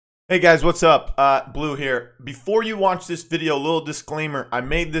Hey guys, what's up? Blue here. Before you watch this video, a little disclaimer. I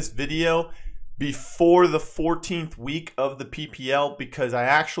made this video before the 14th week of the PPL because I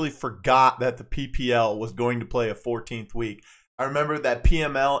actually forgot that the PPL was going to play a 14th week. I remember that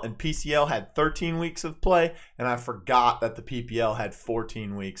PML and PCL had 13 weeks of play, and I forgot that the PPL had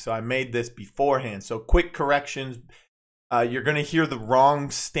 14 weeks. So I made this beforehand. So quick corrections. You're going to hear the wrong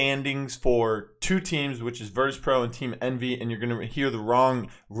standings for two teams, which is Virtus.pro and Team Envy, and you're going to hear the wrong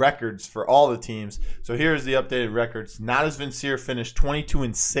records for all the teams. So here's the updated records. Nadas Vincere finished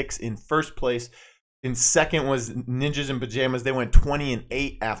 22-6 in first place. In second was Ninjas in Pajamas. They went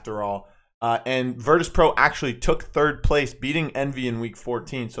 20-8 after all. And Virtus.pro actually took third place, beating Envy in week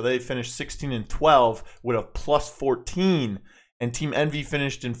 14. So they finished 16-12 with a plus 14. And Team Envy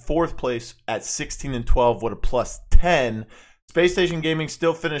finished in fourth place at 16-12 with a plus 10. Space Station Gaming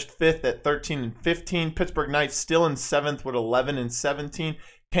still finished fifth at 13-15. Pittsburgh Knights still in seventh with 11-17.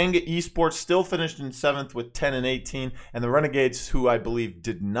 Kanga Esports still finished in seventh with 10-18. And the Renegades, who I believe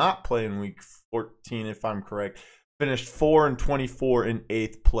did not play in week 14, if I'm correct, finished 4-24 in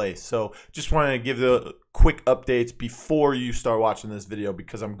eighth place. So just wanted to give the quick updates before you start watching this video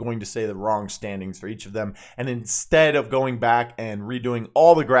because I'm going to say the wrong standings for each of them. And instead of going back and redoing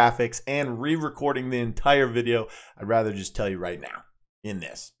all the graphics and re-recording the entire video, I'd rather just tell you right now in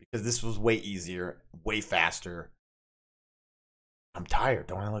this because this was way easier, way faster. I'm tired.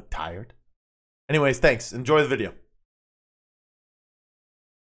 Don't I look tired? Anyways, thanks. Enjoy the video.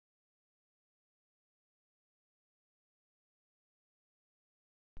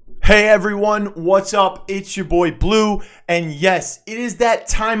 Hey everyone, what's up? It's your boy Blue, and yes, it is that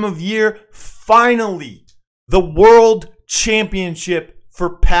time of year, finally, the World Championship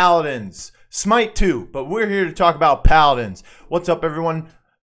for Paladins. Smite 2, but we're here to talk about Paladins. What's up everyone?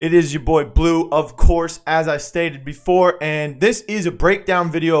 It is your boy Blue, of course, as I stated before, and this is a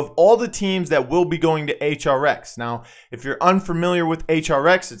breakdown video of all the teams that will be going to HRX. Now, if you're unfamiliar with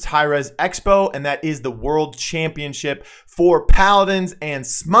HRX, it's hi-rez Expo, and that is the World Championship for Paladins and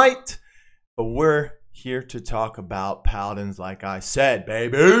Smite. But we're here to talk about Paladins, like I said,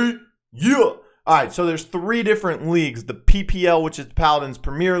 baby. Yeah! All right, so there's three different leagues. The PPL, which is the Paladins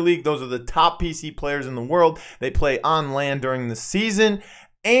Premier League. Those are the top PC players in the world. They play on land during the season.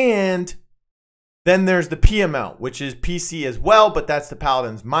 And then there's the PML, which is PC as well, but that's the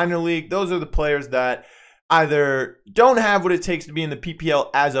Paladins Minor League. Those are the players that either don't have what it takes to be in the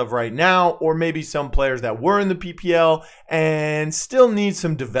PPL as of right now, or maybe some players that were in the PPL and still need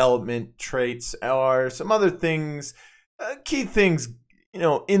some development traits or some other things, key things, you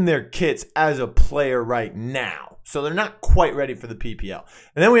know, in their kits as a player right now. So they're not quite ready for the PPL.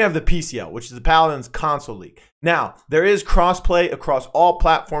 And then we have the PCL, which is the Paladins Console League. Now, there is crossplay across all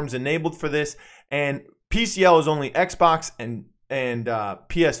platforms enabled for this, and PCL is only Xbox and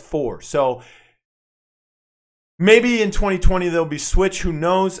PS4. So maybe in 2020 there'll be Switch, who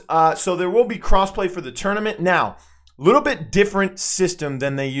knows? So there will be crossplay for the tournament. Now, a little bit different system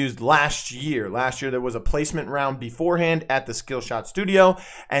than they used last year. Last year, there was a placement round beforehand at the Skillshot Studio,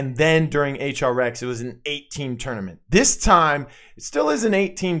 and then during HRX, it was an 8-team tournament. This time, it still is an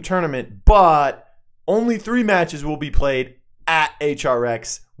 8-team tournament, but only 3 matches will be played at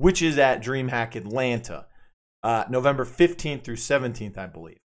HRX, which is at DreamHack Atlanta, November 15th through 17th, I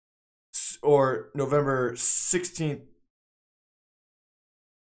believe. Or November 16th.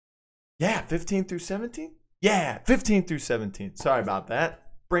 Yeah, 15th through 17th? Yeah, 15th through 17th. Sorry about that.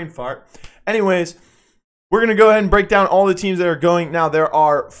 Brain fart. Anyways, we're going to go ahead and break down all the teams that are going. Now, there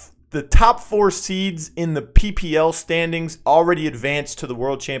are the top 4 seeds in the PPL standings already advanced to the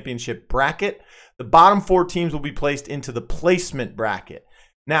World Championship bracket. The bottom 4 teams will be placed into the placement bracket.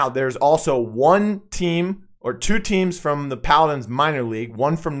 Now, there's also 1 team or 2 teams from the Paladins Minor League,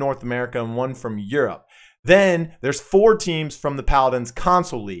 1 from North America and 1 from Europe. Then there's 4 teams from the Paladins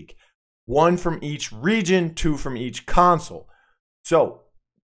Console League. 1 from each region, 2 from each console. So,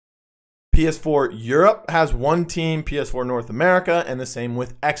 PS4 Europe has 1 team, PS4 North America, and the same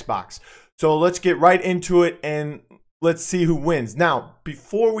with Xbox. So let's get right into it and let's see who wins. Now,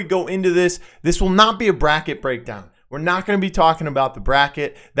 before we go into this, this will not be a bracket breakdown. We're not going to be talking about the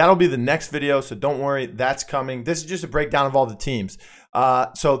bracket. That'll be the next video, so don't worry, that's coming. This is just a breakdown of all the teams.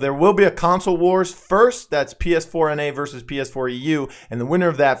 So there will be a console wars first. That's PS4 NA versus PS4 EU, and the winner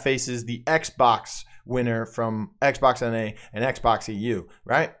of that faces the Xbox winner from Xbox NA and Xbox EU,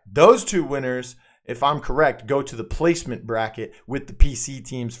 right? Those 2 winners, if I'm correct, go to the placement bracket with the PC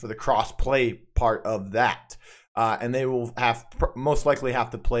teams for the cross-play part of that. And they will most likely have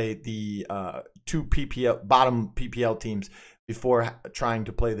to play the 2 bottom PPL teams before trying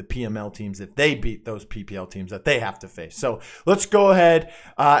to play the PML teams if they beat those PPL teams that they have to face. So let's go ahead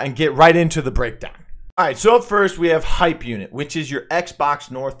and get right into the breakdown. All right, so up first we have Hype Unit, which is your Xbox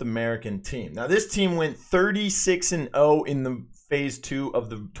North American team. Now this team went 36-0 in the Phase 2 of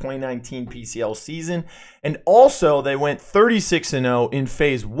the 2019 PCL season, and also they went 36-0 in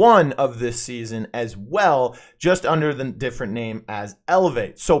Phase 1 of this season as well, just under the different name as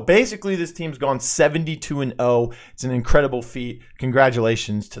Elevate. So basically this team's gone 72-0. It's an incredible feat.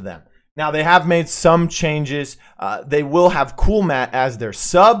 Congratulations to them. Now they have made some changes. They will have Cool Matt as their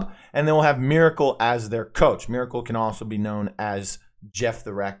sub, and they will have Miracle as their coach. Miracle can also be known as Jeff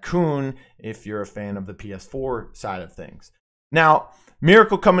the Raccoon if you're a fan of the PS4 side of things. Now,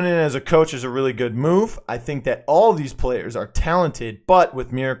 Miracle coming in as a coach is a really good move. I think that all these players are talented, but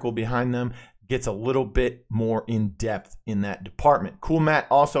with Miracle behind them, gets a little bit more in depth in that department. Cool Matt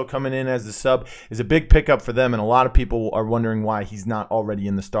also coming in as the sub is a big pickup for them, and a lot of people are wondering why he's not already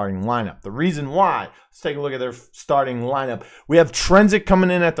in the starting lineup. The reason why, let's take a look at their starting lineup. We have Trenzik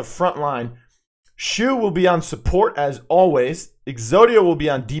coming in at the front line. Shu will be on support as always. Exodia will be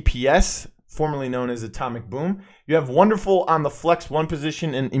on DPS, formerly known as Atomic Boom. You have Wonderful on the Flex 1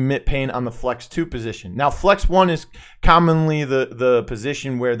 position and Emit Pain on the Flex 2 position. Now, Flex 1 is commonly the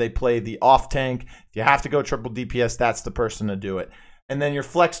position where they play the off tank. If you have to go triple DPS, that's the person to do it. And then your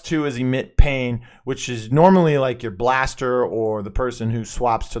Flex 2 is Emit Pain, which is normally like your blaster or the person who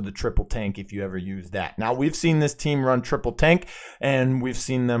swaps to the triple tank if you ever use that. Now, we've seen this team run triple tank, and we've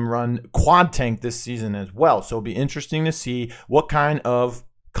seen them run quad tank this season as well. So it'll be interesting to see what kind of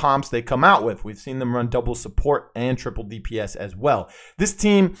comps they come out with. We've seen them run double support and triple DPS as well. This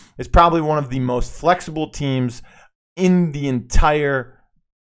team is probably one of the most flexible teams in the entire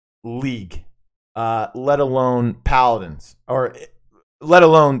league, let alone Paladins, or let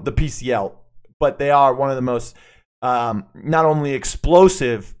alone the PCL, but they are one of the most not only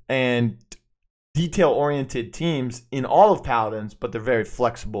explosive and detail-oriented teams in all of Paladins, but they're very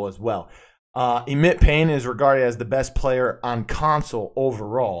flexible as well. Emit Pain is regarded as the best player on console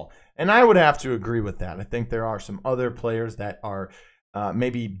overall, and I would have to agree with that. I think there are some other players that are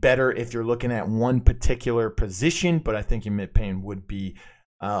maybe better if you're looking at one particular position, but I think Emit Pain would be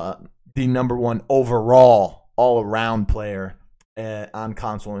the #1 overall, all-around player on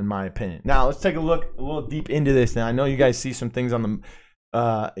console, in my opinion. Now, let's take a look a little deep into this. Now, I know you guys see some things on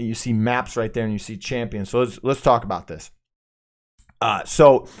the you see maps right there, and you see champions. So let's talk about this.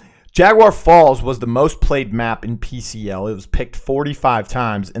 So Jaguar Falls was the most played map in PCL. It was picked 45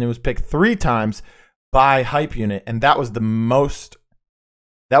 times, and it was picked 3 times by Hype Unit, and that was the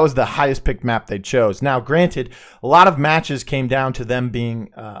highest picked map they chose. Now, granted, a lot of matches came down to them being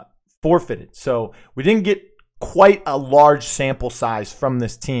forfeited, so we didn't get quite a large sample size from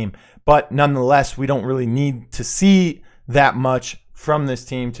this team, but nonetheless, we don't really need to see that much from this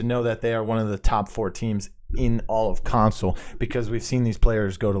team to know that they are one of the top 4 teams in all of console, because we've seen these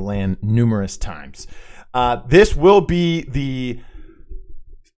players go to LAN numerous times. This will be the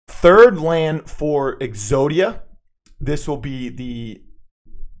 3rd LAN for Exodia. This will be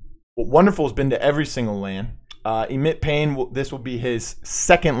Wonderful has been to every single LAN. Emit Pain, this will be his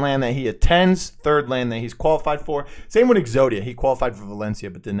 2nd LAN that he attends, 3rd LAN that he's qualified for. Same with Exodia. He qualified for Valencia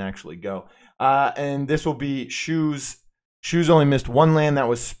but didn't actually go. And this will be Shoes. Shoes only missed 1 LAN. That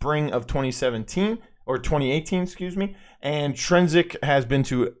was spring of 2017. Or 2018, excuse me. And Trenzik has been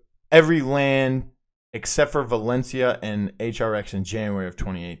to every LAN except for Valencia and HRX in January of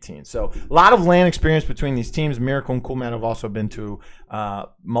 2018. So a lot of LAN experience between these teams. Miracle and Cool Matt have also been to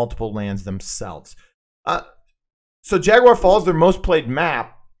multiple LANs themselves. So Jaguar Falls, their most played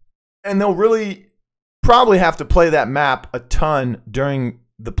map, and they'll really probably have to play that map a ton during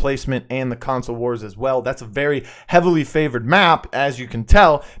the placement and the console wars as well. That's a very heavily favored map, as you can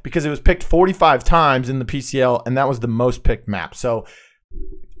tell, because it was picked 45 times in the PCL, and that was the most picked map. So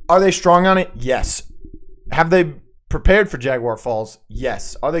are they strong on it? Yes. Have they prepared for Jaguar Falls?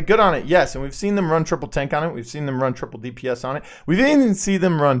 Yes. Are they good on it? Yes. And we've seen them run triple tank on it. We've seen them run triple DPS on it. We've even seen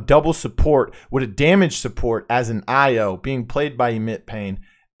them run double support with a damage support as an IO being played by Emit Pain.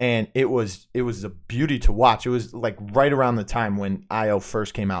 And it was a beauty to watch. It was like right around the time when IO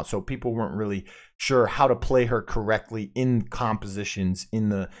first came out. So people weren't really sure how to play her correctly in compositions in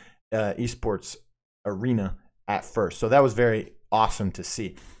the esports arena at first. So that was very awesome to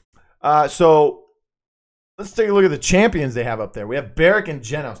see. So let's take a look at the champions they have up there. We have Barrick and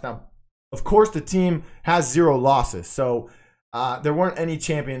Genos. Now, of course, the team has 0 losses. So there weren't any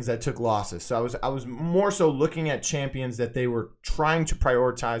champions that took losses. So I was more so looking at champions that they were trying to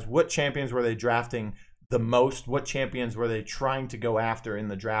prioritize. What champions were they drafting the most? What champions were they trying to go after in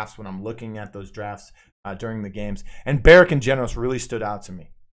the drafts when I'm looking at those drafts during the games. And Barrick and Genos really stood out to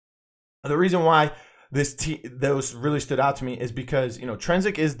me. The reason why those really stood out to me is because, you know,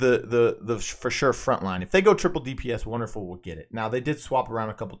 Trenzik is the for sure front line. If they go triple DPS, Wonderful will get it. Now, they did swap around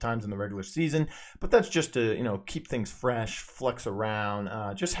a couple times in the regular season, but that's just to, you know, keep things fresh, flex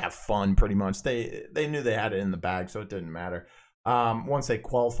around, just have fun pretty much. They knew they had it in the bag, so it didn't matter. Once they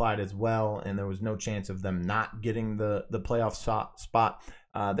qualified as well, and there was no chance of them not getting the playoff spot,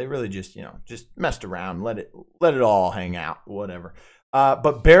 they really just, you know, just messed around, let it all hang out, whatever.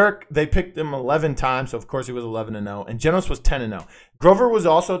 But Barrick, they picked him 11 times, so of course he was 11-0, and Genos was 10-0. Grover was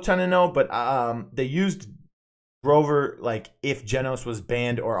also 10-0, but they used Grover like if Genos was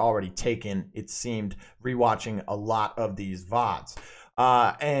banned or already taken, it seemed, rewatching a lot of these VODs.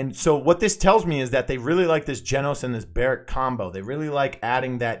 And so what this tells me is that they really like this Genos and this Barrick combo. They really like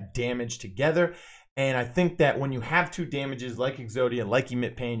adding that damage together. And I think that when you have two damages like Exodia, like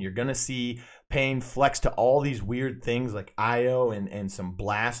Emit Pain, you're going to see Pain flex to all these weird things like IO and some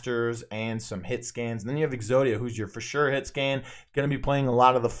blasters and some hit scans. And then you have Exodia, who's your for sure hit scan, going to be playing a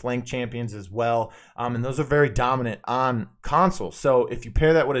lot of the flank champions as well. And those are very dominant on console. So if you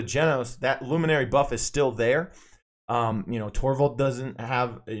pair that with a Genos, that Luminary buff is still there. You know, Torvald doesn't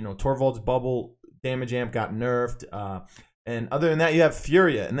have, you know, Torvald's bubble damage amp got nerfed. And other than that, you have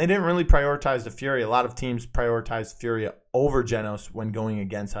Furia. And they didn't really prioritize the Furia. A lot of teams prioritize Furia over Genos when going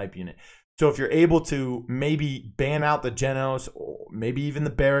against Hype Unit. So if you're able to maybe ban out the Genos, or maybe even the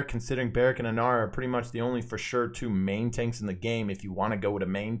Barrick, considering Barrick and Inara are pretty much the only for sure two main tanks in the game if you want to go with a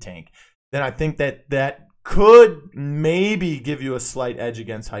main tank, then I think that could maybe give you a slight edge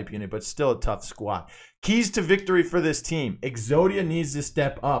against Hype Unit, but still a tough squad. Keys to victory for this team. Exodia needs to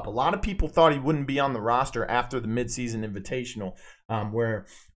step up. A lot of people thought he wouldn't be on the roster after the midseason invitational, where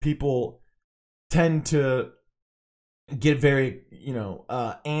people tend to get very, you know,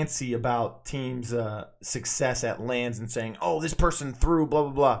 antsy about teams' success at LANs and saying, oh, this person threw, blah,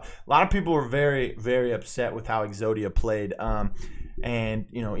 blah, blah. A lot of people were very, very upset with how Exodia played. And,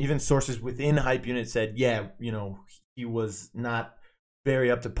 you know, even sources within Hype Unit said, yeah, you know, he was not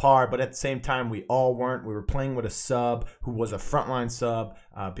very up to par, but at the same time, we all weren't. We were playing with a sub who was a frontline sub,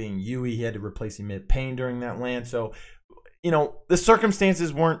 being Yui. He had to replace Emit Pain during that LAN. So, you know, the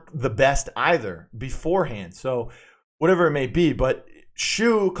circumstances weren't the best either beforehand. So, whatever it may be, but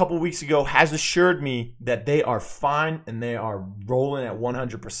Shu a couple weeks ago has assured me that they are fine and they are rolling at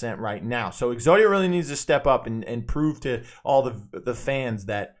 100% right now. So Exodia really needs to step up and prove to all the fans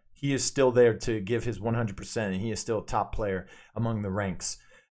that he is still there to give his 100% and he is still a top player among the ranks.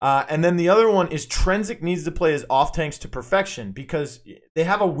 And then the other one is Trenzik needs to play his off tanks to perfection because they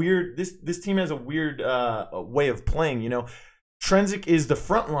have a weird, this team has a weird way of playing, you know. Trenzik is the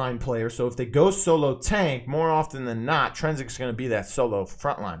frontline player, so if they go solo tank, more often than not, Trenzik's going to be that solo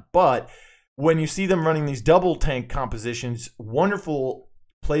frontline. But when you see them running these double tank compositions, Wonderful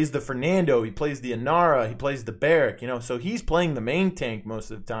plays the Fernando, he plays the Inara, he plays the Barrick, you know, so he's playing the main tank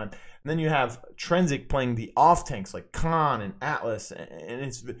most of the time. And then you have Trenzik playing the off tanks like Khan and Atlas, and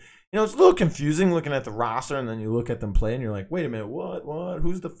it's, you know, it's a little confusing looking at the roster, and then you look at them play and you're like, wait a minute, what?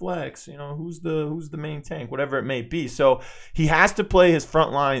 Who's the flex? You know, who's the main tank? Whatever it may be. So he has to play his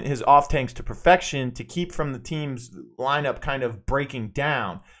front line, his off tanks to perfection to keep from the team's lineup kind of breaking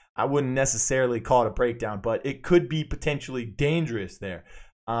down. I wouldn't necessarily call it a breakdown, but it could be potentially dangerous there.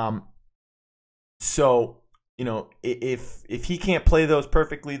 So, you know, if he can't play those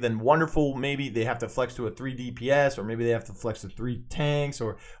perfectly, then Wonderful, maybe they have to flex to a 3 DPS, or maybe they have to flex to 3 tanks,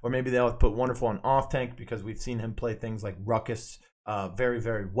 or maybe they'll have to put Wonderful on off tank because we've seen him play things like Ruckus very,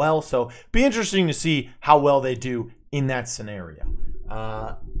 very well. So be interesting to see how well they do in that scenario.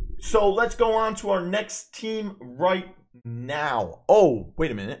 So let's go on to our next team right now. Oh,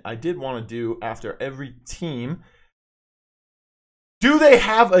 wait a minute. I did want to do after every team. Do they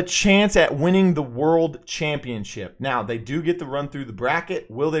have a chance at winning the World Championship? Now, they do get to run through the bracket.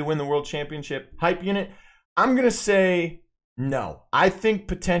 Will they win the World Championship? Hype Unit, I'm going to say no. I think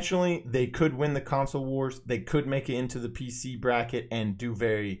potentially they could win the console wars. They could make it into the PC bracket and do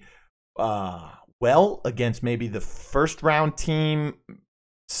very well against maybe the first round team.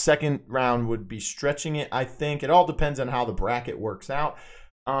 Second round would be stretching it, I think. It all depends on how the bracket works out.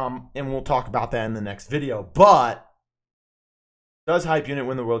 And we'll talk about that in the next video. But does Hype Unit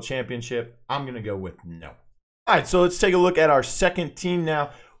win the World Championship? I'm going to go with no. All right, so let's take a look at our second team now.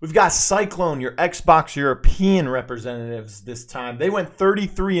 We've got Cyclone, your Xbox European representatives this time. They went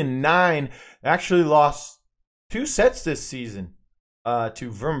 33-9. Actually lost 2 sets this season to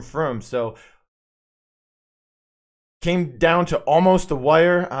Vroom Vroom. So came down to almost the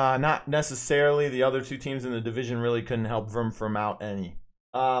wire. Not necessarily. The other 2 teams in the division really couldn't help Vroom Vroom out any.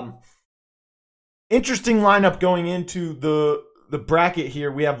 Interesting lineup going into the bracket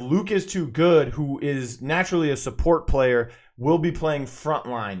here. We have Luke is Too Good, who is naturally a support player, will be playing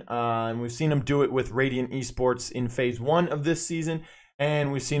frontline. And we've seen him do it with Radiant Esports in Phase 1 of this season,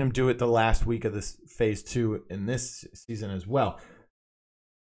 and we've seen him do it the last week of this Phase 2 in this season as well.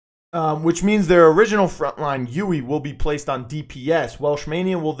 Which means their original frontline, Yui, will be placed on DPS.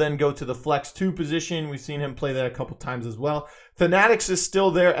 Welshmania will then go to the Flex 2 position. We've seen him play that a couple times as well. Fanatics is still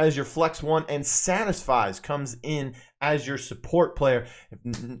there as your Flex 1, and Satisfies comes in as your support player.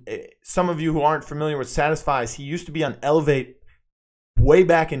 Some of you who aren't familiar with Satisfies, he used to be on Elevate way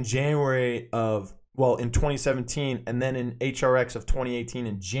back in January of, well, in 2017, and then in HRX of 2018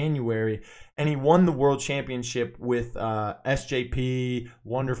 in January, and he won the World Championship with SJP,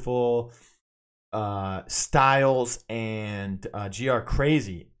 Wonderful, Styles, and GR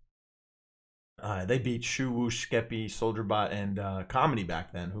Crazy. They beat Shu, Woosh, Skeppy, SoldierBot, and Comedy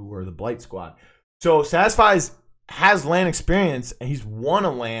back then, who were the Blight Squad. So Satisfies has LAN experience, and he's won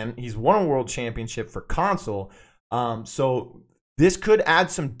a LAN. He's won a World Championship for console. So this could add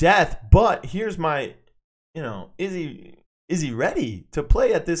some depth, but here's my, is he ready to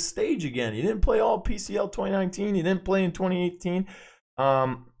play at this stage again? He didn't play all PCL 2019. He didn't play in 2018.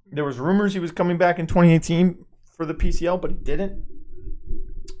 There was rumors he was coming back in 2018 for the PCL, but he didn't.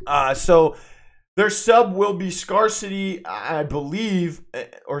 So their sub will be Scarcity, I believe,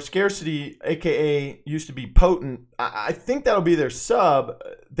 or Scarcity, aka used to be Potent. I think that'll be their sub.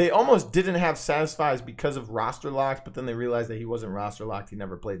 They almost didn't have Satisfies because of roster locks, but then they realized that he wasn't roster locked. He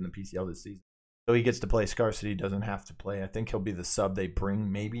never played in the PCL this season. So he gets to play Scarcity, doesn't have to play. I think he'll be the sub they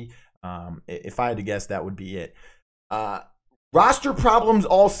bring, maybe. If I had to guess, that would be it. Roster problems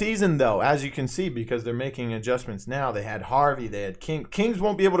all season, though, as you can see, because they're making adjustments now. They had Harvey, they had King. Kings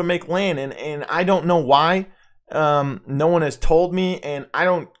won't be able to make LAN, and I don't know why. No one has told me, and I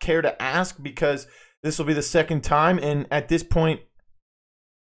don't care to ask because this will be the second time, and at this point,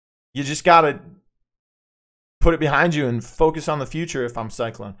 you just got to put it behind you and focus on the future if I'm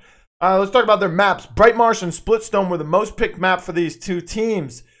Cyclone. Let's talk about their maps. Bright Marsh and Splitstone were the most picked map for these two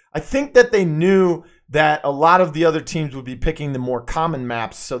teams. I think that they knew that a lot of the other teams would be picking the more common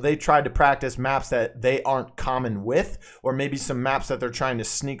maps, so they tried to practice maps that they aren't common with, or maybe some maps that they're trying to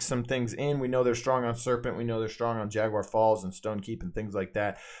sneak some things in. We know they're strong on Serpent. We know they're strong on Jaguar Falls and Stonekeep and things like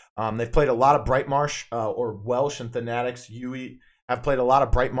that. They've played a lot of Bright Marsh, or Welsh and Fanatics. Yui have played a lot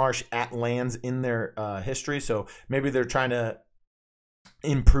of Bright Marsh at LANs in their history, so maybe they're trying to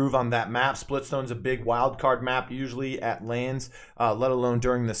improve on that map. Splitstone's a big wild card map usually at LANs, let alone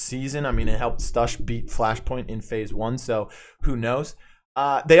during the season. I mean, it helped Stush beat Flashpoint in Phase 1, so who knows.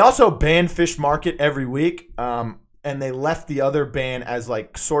 They also banned Fish Market every week, and they left the other ban as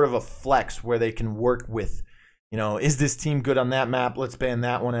like sort of a flex where they can work with, is this team good on that map? Let's ban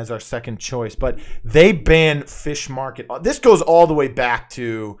that one as our second choice. But they banned Fish Market. This goes all the way back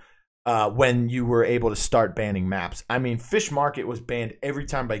to when you were able to start banning maps. I mean, Fish Market was banned every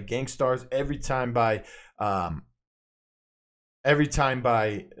time by Gangstars, every time by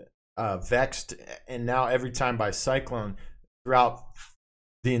Vexed, and now every time by Cyclone throughout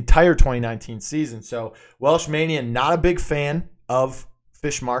the entire 2019 season. So Welshmania, not a big fan of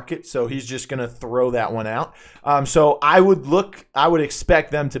Fish Market, so he's just going to throw that one out. So I would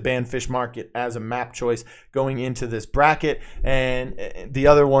expect them to ban Fish Market as a map choice going into this bracket, and the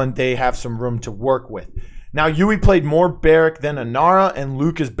other one, they have some room to work with. Now, Yui played more Barrack than Inara, and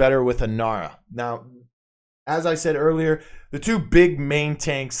Luke is better with Inara. Now, as I said earlier, the two big main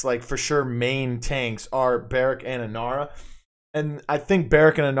tanks, like for sure main tanks, are Barrack and Inara, and I think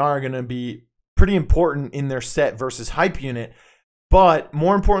Barrack and Inara are going to be pretty important in their set versus Hype Unit. But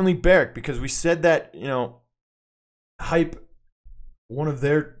more importantly, Barrack, because we said that, Hype, one of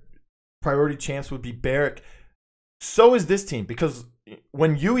their priority champs would be Barrack. So is this team, because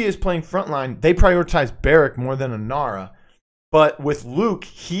when Yui is playing frontline, they prioritize Barrack more than Inara. But with Luke,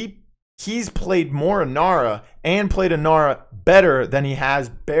 he's played more Inara and played Inara better than he has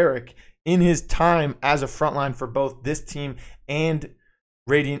Barrack in his time as a frontline for both this team and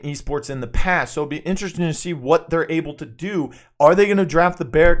Radiant Esports in the past. So it'll be interesting to see what they're able to do. Are they going to draft the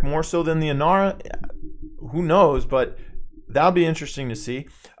Barrack more so than the Inara? Who knows, but that'll be interesting to see.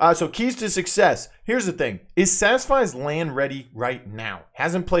 So keys to success. Here's the thing. Is Satisfies LAN ready right now?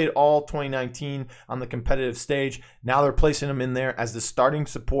 Hasn't played all 2019 on the competitive stage. Now they're placing him in there as the starting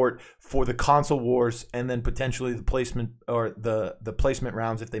support for the console wars, and then potentially the placement or the placement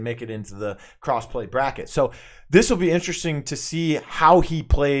rounds if they make it into the crossplay bracket. So this will be interesting to see how he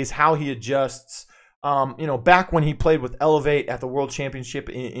plays, how he adjusts. Back when he played with Elevate at the World Championship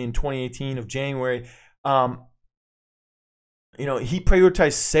in 2018 of January, he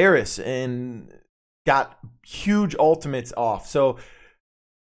prioritized Saris, and got huge ultimates off. So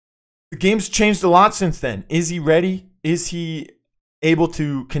the game's changed a lot since then. Is he ready? Is he able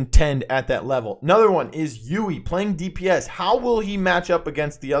to contend at that level? Another one is Yui playing DPS. How will he match up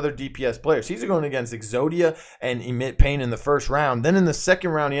against the other DPS players? He's going against Exodia and Emit Pain in the first round. Then in the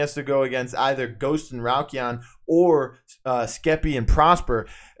second round, he has to go against either Ghost and Raukian or Skeppy and Prosper.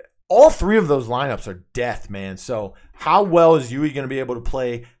 All three of those lineups are death, man. So how well is Yui going to be able to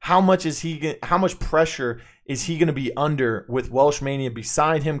play? How much pressure is he going to be under with Welsh Mania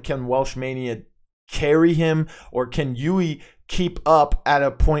beside him? Can Welsh Mania carry him, or can Yui keep up at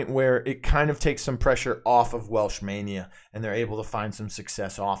a point where it kind of takes some pressure off of Welsh Mania and they're able to find some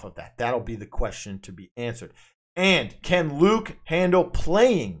success off of that? That'll be the question to be answered. And can Luke handle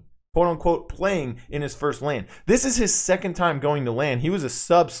playing, quote unquote, playing in his first LAN? This is his second time going to LAN. He was a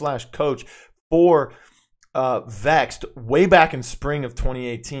sub/coach for Vexed way back in spring of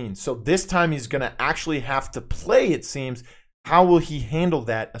 2018. So this time he's going to actually have to play, it seems. How will he handle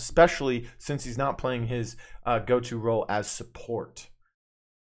that, especially since he's not playing his go-to role as support?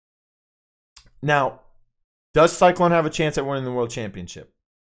 Now, does Cyclone have a chance at winning the World Championship?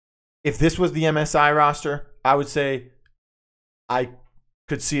 If this was the MSI roster, I would say I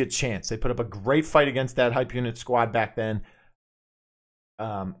could see a chance. They put up a great fight against that Hype Unit squad back then.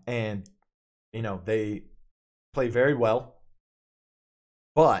 And, you know, they play very well.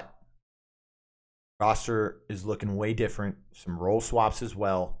 But roster is looking way different. Some role swaps as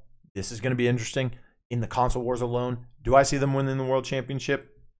well. This is going to be interesting. In the console wars alone, do I see them winning the World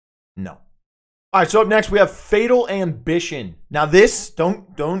Championship? No. All right, so up next we have Fatal Ambition. Now this,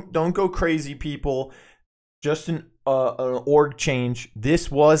 don't go crazy, people. Just an org change. This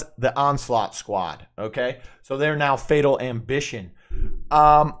was the Onslaught squad. Okay, so they're now Fatal Ambition.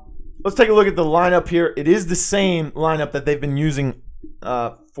 Let's take a look at the lineup here. It is the same lineup that they've been using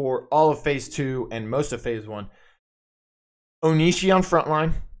for all of Phase 2 and most of Phase 1. Onishi on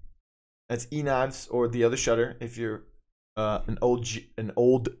frontline. That's E-Knives or the other shutter if you're an OG.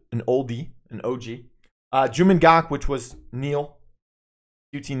 Jumin Gok, which was Neil.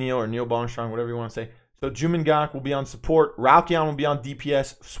 QT Neil or Neil Bonstrong, whatever you want to say. So Jumin Gok will be on support. Raukian will be on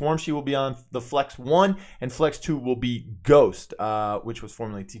DPS. Swarmshi will be on the Flex 1. And Flex 2 will be Ghost, which was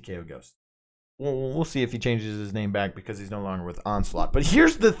formerly TKO Ghost. We'll see if he changes his name back because he's no longer with Onslaught. But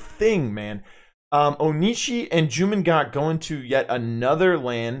here's the thing, man. Onishi and Jumin Gok go into yet another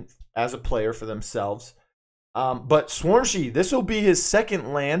LAN as a player for themselves. But Swarmshi, this will be his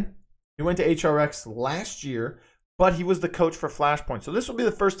second LAN. He went to HRX last year, but he was the coach for Flashpoint. So this will be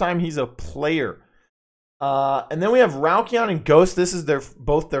the first time he's a player. And then we have Raukian and Ghost. This is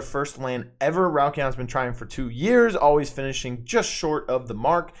both their first LAN ever. Raukian's been trying for 2 years, always finishing just short of the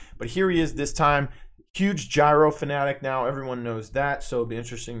mark. But here he is this time. Huge gyro fanatic now. Everyone knows that. So it'll be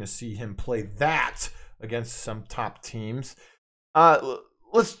interesting to see him play that against some top teams.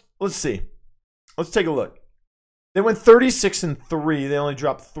 Let's see. Let's take a look. They went 36-3. They only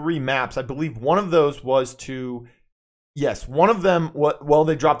dropped 3 maps. I believe one of those was to... Yes, one of them, well,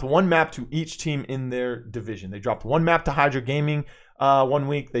 they dropped 1 map to each team in their division. They dropped 1 map to Hydra Gaming 1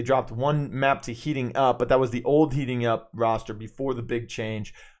 week. They dropped 1 map to Heating Up, but that was the old Heating Up roster before the big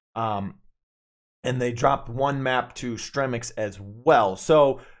change. And they dropped 1 map to Stremix as well.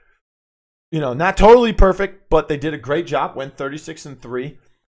 So, you know, not totally perfect, but they did a great job. Went 36-3.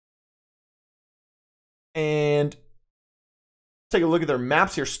 And take a look at their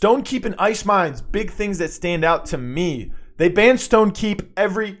maps here. Stonekeep and Ice Mines, big things that stand out to me. They banned Stonekeep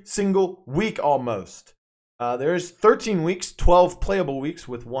every single week almost. There's 13 weeks, 12 playable weeks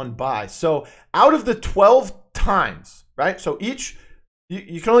with 1 bye. So out of the 12 times, right? So each,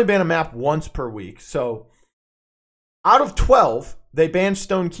 you can only ban a map once per week. So out of 12, they banned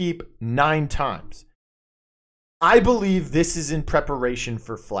Stonekeep 9 times. I believe this is in preparation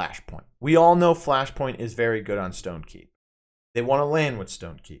for Flashpoint. We all know Flashpoint is very good on Stonekeep. They want to land with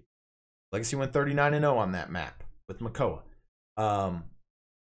Stonekeep. Legacy went 39-0 on that map with Makoa.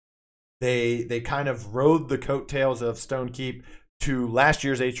 They kind of rode the coattails of Stonekeep to last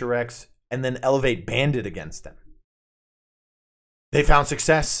year's HRX and then Elevate Bandit against them. They found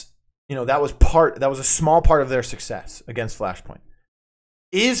success. You know, that was a small part of their success against Flashpoint.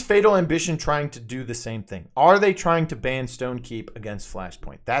 Is Fatal Ambition trying to do the same thing? Are they trying to ban Stonekeep against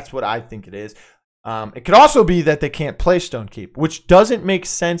Flashpoint? That's what I think it is. It could also be that they can't play Stonekeep, which doesn't make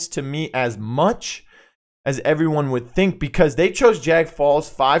sense to me as much as everyone would think because they chose Jag Falls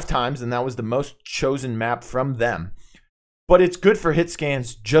 5 times, and that was the most chosen map from them. But it's good for hit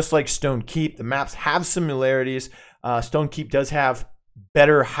scans, just like Stonekeep. The maps have similarities. Stonekeep does have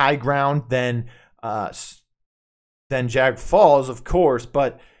better high ground than Jag Falls, of course,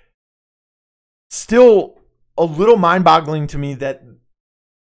 but still a little mind-boggling to me that,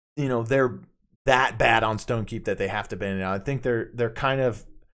 you know, they're that bad on Stonekeep that they have to ban it out. I think they're kind of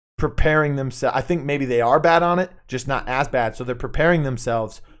preparing themselves. I think maybe they are bad on it, just not as bad. So they're preparing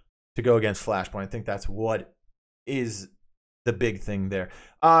themselves to go against Flashpoint. I think that's what is the big thing there.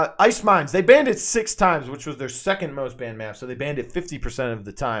 Ice Mines, they banned it 6 times, which was their second most banned map. So they banned it 50% of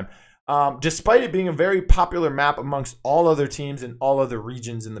the time. Despite it being a very popular map amongst all other teams and all other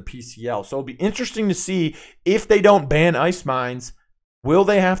regions in the PCL. So it'll be interesting to see if they don't ban Ice Mines, will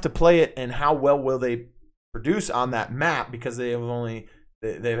they have to play it, and how well will they produce on that map, because they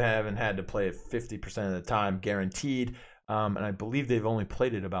haven't had to play it 50% of the time guaranteed. And I believe they've only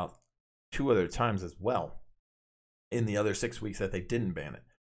played it about 2 other times as well in the other 6 weeks that they didn't ban it.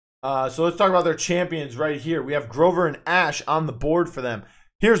 So let's talk about their champions right here. We have Grover and Ash on the board for them.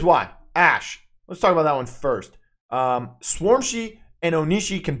 Here's why. Ash. Let's talk about that one first. Swarmshi and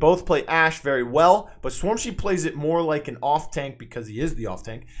Onishi can both play Ash very well, but Swarmshi plays it more like an off tank because he is the off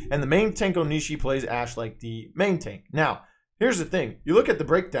tank, and the main tank Onishi plays Ash like the main tank. Now, here's the thing. You look at the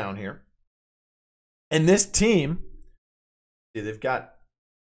breakdown here, and this team, they've got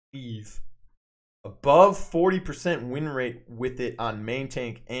Eve above 40% win rate with it on main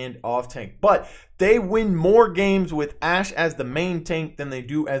tank and off tank. But they win more games with Ash as the main tank than they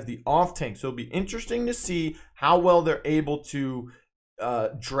do as the off tank. So it'll be interesting to see how well they're able to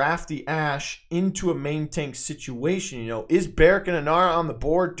draft the Ash into a main tank situation. You know, is Barrick and Anara on the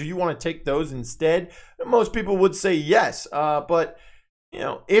board? Do you want to take those instead? Most people would say yes. But, you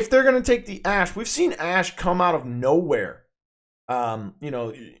know, if they're going to take the Ash, we've seen Ash come out of nowhere. You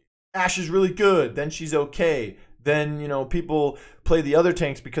know, Ash is really good, then she's okay. Then, you know, people play the other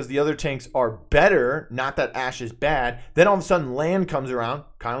tanks because the other tanks are better, not that Ash is bad. Then all of a sudden Land comes around,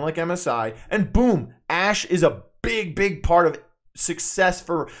 kind of like MSI, and boom, Ash is a big part of success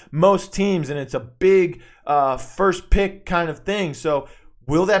for most teams, and it's a big first pick kind of thing. So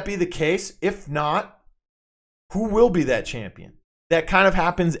will that be the case? If not, who will be that champion? That kind of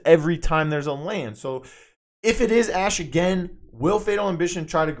happens every time there's a Land. So if it is Ash again, will Fatal Ambition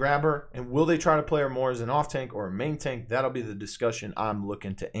try to grab her? And will they try to play her more as an off tank or a main tank? That'll be the discussion I'm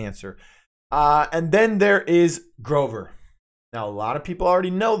looking to answer. And then there is Grover. Now, a lot of people already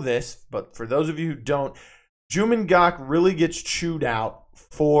know this, but for those of you who don't, Jumengak really gets chewed out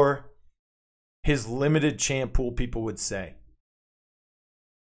for his limited champ pool, people would say.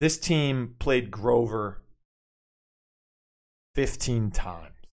 This team played Grover 15 times.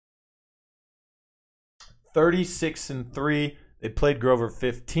 36-3. They played Grover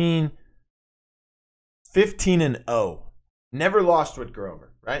 15. 15-0. Never lost with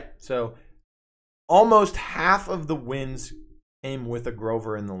Grover, right? So almost half of the wins came with a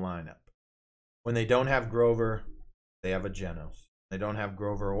Grover in the lineup. When they don't have Grover, they have a Genos. They don't have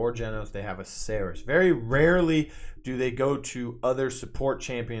Grover or Genos, they have a Saris. Very rarely do they go to other support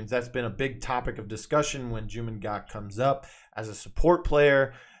champions. That's been a big topic of discussion when Jumengak comes up as a support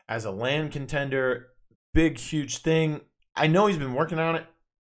player, as a LAN contender. Big, huge thing. I know he's been working on it,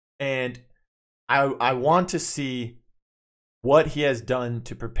 and I want to see what he has done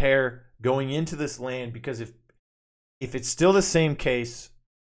to prepare going into this LAN, because if it's still the same case,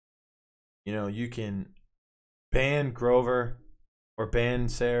 you know, you can ban Grover or ban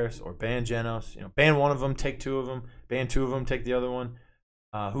Saris or ban Genos. You know, ban one of them, take 2 of them. Ban 2 of them, take the other one.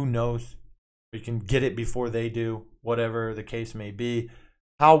 Who knows? You can get it before they do, whatever the case may be.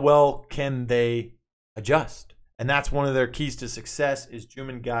 How well can they adjust? And that's one of their keys to success is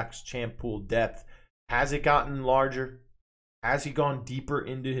Jumengak's champ pool depth. Has it gotten larger? Has he gone deeper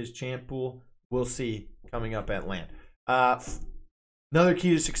into his champ pool? We'll see coming up at LAN. Another key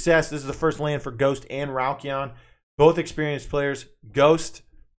to success, this is the first LAN for Ghost and Raukion. Both experienced players. Ghost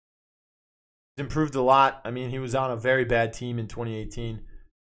has improved a lot. I mean, he was on a very bad team in 2018.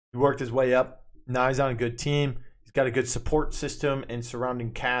 He worked his way up. Now he's on a good team. He's got a good support system and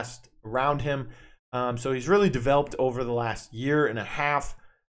surrounding cast around him. So he's really developed over the last year and a half.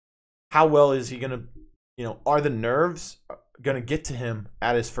 How well is he going to, you know, are the nerves going to get to him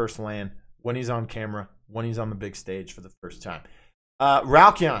at his first LAN when he's on camera, when he's on the big stage for the first time?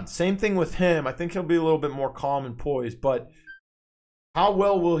 Raukion, same thing with him. I think he'll be a little bit more calm and poised, but how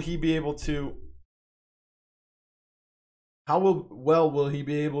well will he be able to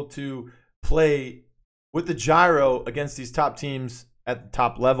play with the gyro against these top teams at the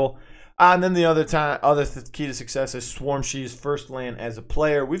top level? And then the other key to success is Swarmshi's first LAN as a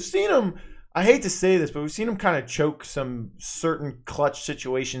player. We've seen him, I hate to say this, but we've seen him kind of choke some certain clutch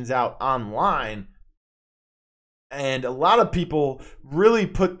situations out online. And a lot of people really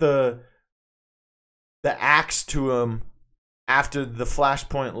put the axe to him after the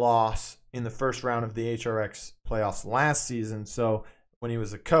Flashpoint loss in the first round of the HRX playoffs last season. So when he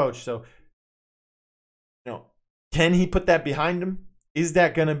was a coach, so can he put that behind him? Is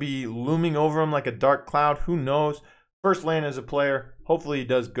that going to be looming over him like a dark cloud? Who knows? First land as a player. Hopefully he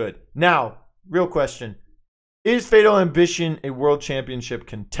does good. Now, real question. Is Fatal Ambition a world championship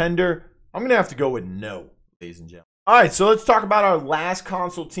contender? I'm going to have to go with no, ladies and gentlemen. All right, so let's talk about our last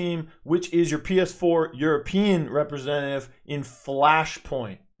console team, which is your PS4 European representative in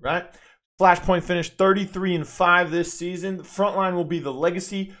Flashpoint, right? Flashpoint finished 33-5 this season. The front line will be the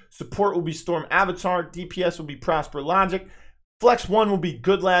Legacy. Support will be Storm Avatar. DPS will be Prosper Logic. Flex 1 will be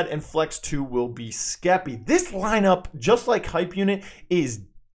Good Lad, and Flex 2 will be Skeppy. This lineup, just like Hype Unit, is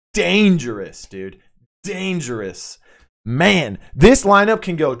dangerous, dude. Dangerous. Man, this lineup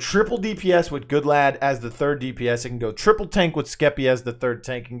can go triple DPS with Good Lad as the third DPS. It can go triple tank with Skeppy as the third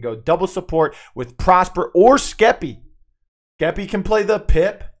tank. It can go double support with Prosper or Skeppy. Skeppy can play the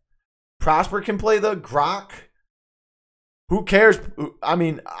Pip. Prosper can play the Grok. Who cares? I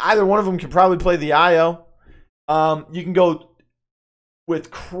mean, either one of them can probably play the IO. You can go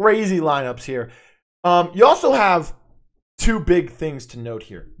with crazy lineups here. You also have two big things to note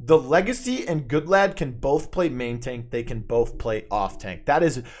here. The Legacy and Good Lad can both play main tank. They can both play off tank. That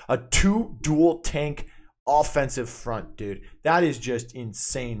is a 2 dual tank offensive front, dude. That is just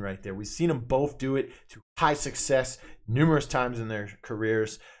insane right there. We've seen them both do it to high success numerous times in their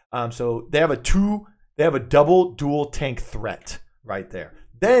careers. So they have a double dual tank threat right there.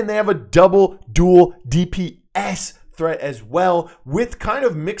 Then they have a double dual DPS threat as well, with kind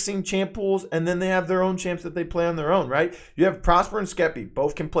of mixing champ pools, and then they have their own champs that they play on their own, right? You have Prosper and Skeppy.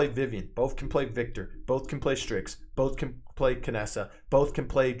 Both can play Vivian. Both can play Victor. Both can play Strix. Both can play Kinessa. Both can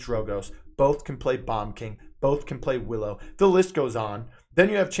play Drogos. Both can play Bomb King. Both can play Willow. The list goes on. Then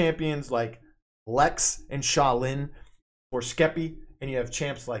you have champions like Lex and Shaolin for Skeppy, and you have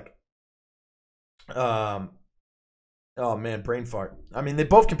champs like oh man, brain fart. I mean, they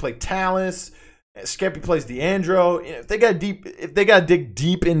both can play Talus. Skeppy plays Deandro. If they got to dig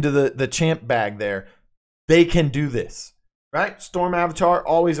deep into the champ bag there, they can do this, right? Storm Avatar,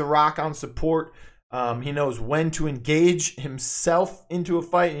 always a rock on support. He knows when to engage himself into a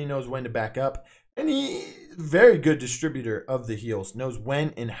fight, and he knows when to back up. And he's a very good distributor of the heals. Knows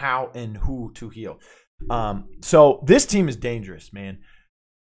when and how and who to heal. So this team is dangerous, man.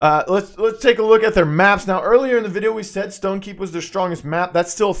 Let's take a look at their maps. Now, earlier in the video, we said Stonekeep was their strongest map.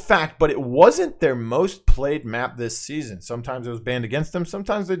 That's still a fact, but it wasn't their most played map this season. Sometimes it was banned against them.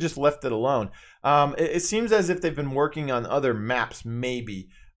 Sometimes they just left it alone. It seems as if they've been working on other maps, maybe,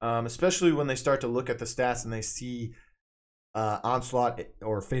 especially when they start to look at the stats and they see Onslaught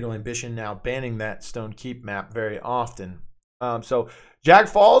or Fatal Ambition now banning that Stonekeep map very often. So Jag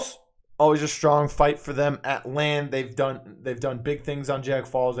Falls, always a strong fight for them at land. They've done big things on Jag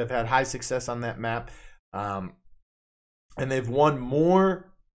Falls. They've had high success on that map, and they've won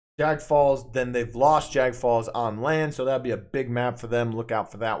more Jag Falls than they've lost Jag Falls on land. So that'd be a big map for them. Look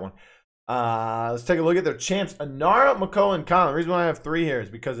out for that one. Let's take a look at their champs: Inara, Makoa, and Khan. The reason why I have 3 here is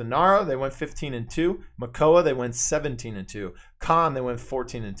because Inara, they went 15-2. Makoa, they went 17-2. Khan, they went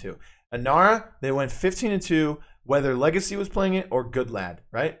 14-2. Inara, they went 15-2. Whether Legacy was playing it or Good Lad,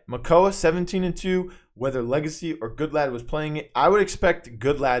 right? Makoa 17-2, whether Legacy or Good Lad was playing it. I would expect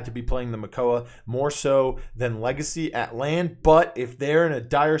Good Lad to be playing the Makoa more so than Legacy at land, but if they're in a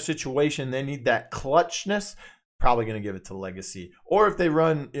dire situation, they need that clutchness, probably going to give it to Legacy. Or if they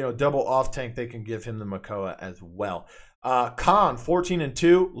run, double off tank, they can give him the Makoa as well. Khan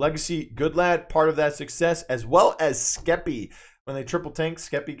 14-2, Legacy, Good Lad, part of that success, as well as Skeppy. When they triple tank,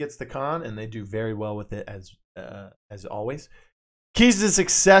 Skeppy gets the Khan, and they do very well with it as always. Keys to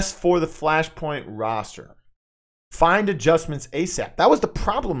success for the Flashpoint roster: find adjustments ASAP. That was the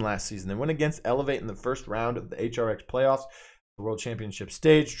problem last season. They went against Elevate in the first round of the HRX playoffs, the World Championship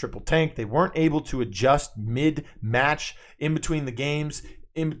stage, triple tank. They weren't able to adjust mid-match, in between the games,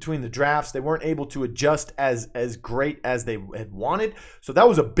 in between the drafts. They weren't able to adjust as great as they had wanted. So that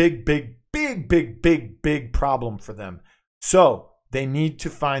was a big problem for them. So they need to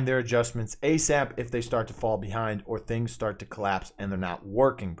find their adjustments ASAP if they start to fall behind or things start to collapse and they're not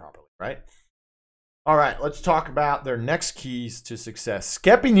working properly, right? All right, let's talk about their next keys to success.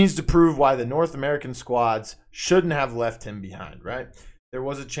 Skeppy needs to prove why the North American squads shouldn't have left him behind, right? There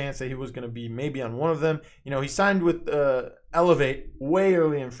was a chance that he was going to be maybe on one of them. He signed with Elevate way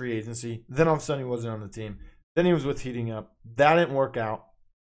early in free agency. Then all of a sudden he wasn't on the team. Then he was with Heating Up. That didn't work out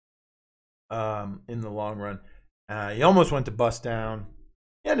in the long run. He almost went to bust down.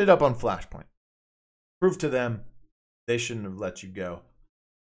 He ended up on Flashpoint. Prove to them they shouldn't have let you go.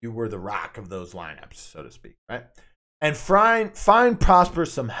 You were the rock of those lineups, so to speak, right? and find Prosper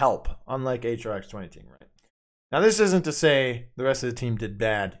some help, unlike HRX 20 team, right? Now, this isn't to say the rest of the team did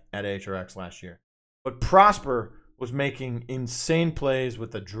bad at HRX last year, but Prosper was making insane plays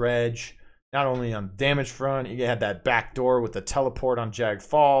with the dredge, not only on damage front. He had that back door with the teleport on Jag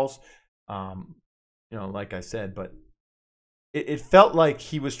Falls, like I said, but it felt like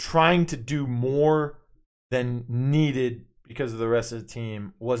he was trying to do more than needed because of the rest of the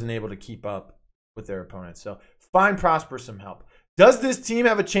team wasn't able to keep up with their opponents. So find Prosper some help. Does this team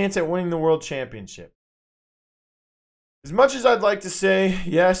have a chance at winning the World Championship? As much as I'd like to say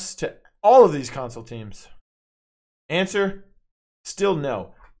yes to all of these console teams, answer, still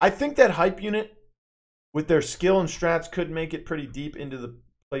no. I think that hype unit with their skill and strats could make it pretty deep into the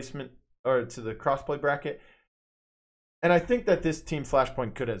placement or to the crossplay bracket. And I think that this team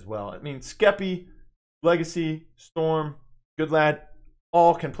Flashpoint could as well. I mean, Skeppy, Legacy, Storm, Good Lad,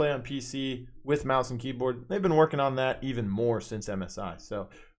 all can play on PC with mouse and keyboard. They've been working on that even more since MSI. So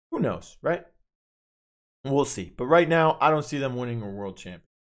who knows, right? We'll see. But right now, I don't see them winning a world champion.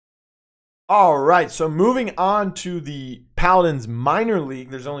 All right, so moving on to the Paladins minor league.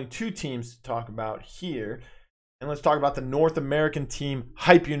 There's only 2 teams to talk about here. And let's talk about the North American team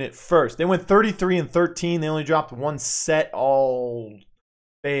hype unit first. They went 33-13. They only dropped 1 set all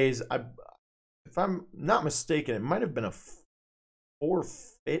phase. If I'm not mistaken, it might have been a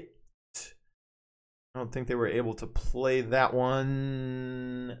forfeit. I don't think they were able to play that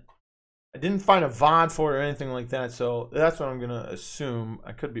one. I didn't find a VOD for it or anything like that, so that's what I'm going to assume.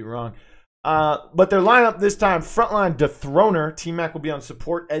 I could be wrong. But their lineup this time, frontline Dethroner. T-Mac will be on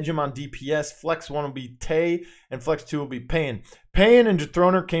support. Edgem on DPS. Flex 1 will be Tay, and Flex 2 will be Payan. Payan and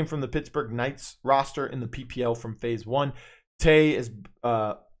Dethroner came from the Pittsburgh Knights roster in the PPL from Phase 1. Tay has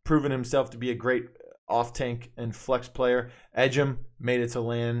proven himself to be a great off-tank and flex player. Edgem made it to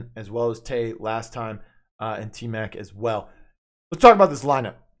LAN as well as Tay last time, and T-Mac as well. Let's talk about this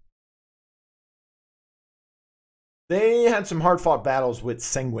lineup. They had some hard-fought battles with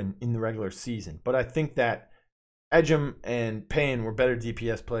Sanguine in the regular season, but I think that Edgem and Payan were better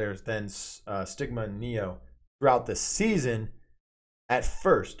DPS players than Stigma and Neo throughout the season at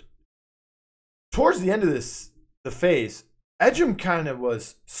first. Towards the end of the phase, Edgem kind of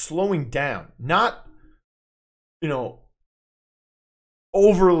was slowing down. Not,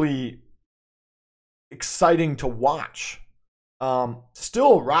 overly exciting to watch.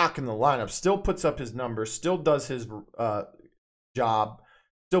 Still a rock in the lineup, still puts up his numbers, still does his job,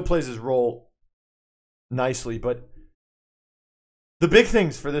 still plays his role nicely. But the big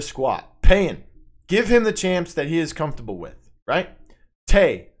things for this squad, Payan, give him the champs that he is comfortable with, right?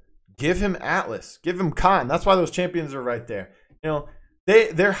 Tay, give him Atlas, give him Khan. That's why those champions are right there.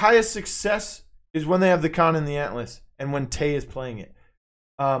 Their highest success is when they have the Khan and the Atlas and when Tay is playing it.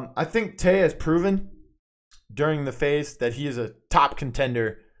 I think Tay has proven during the phase that he is a top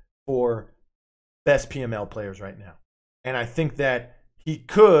contender for best PML players right now. And I think that he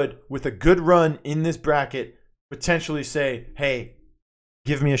could, with a good run in this bracket, potentially say, hey,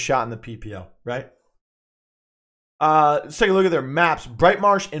 give me a shot in the PPL, right? Let's take a look at their maps.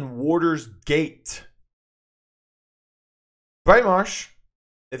 Brightmarsh and Warder's Gate. Brightmarsh,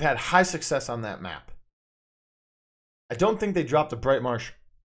 they've had high success on that map. I don't think they dropped a Brightmarsh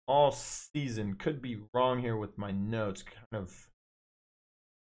all season. Could be wrong here with my notes. Kind of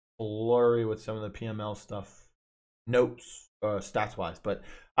blurry with some of the PML stuff. Notes, stats-wise. But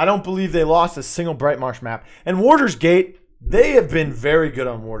I don't believe they lost a single Brightmarsh map. And Warder's Gate, they have been very good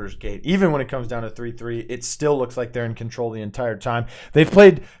on Warder's Gate. Even when it comes down to 3-3, it still looks like they're in control the entire time. They've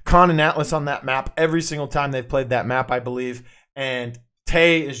played Khan and Atlas on that map every single time they've played that map, I believe. And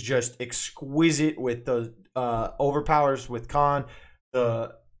Tay is just exquisite with the overpowers with Khan.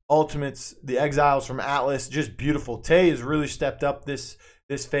 The ultimates, the exiles from Atlas, just beautiful. Tay has really stepped up this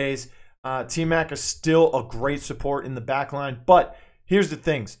phase. T-Mac is still a great support in the backline. But here's the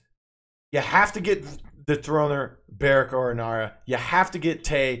things. You have to get the Throner, Barrack, or Inara. You have to get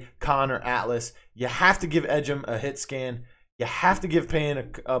Tay, Khan, or Atlas. You have to give Edgem a hit scan. You have to give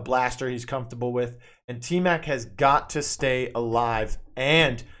Payan a blaster he's comfortable with. And T-Mac has got to stay alive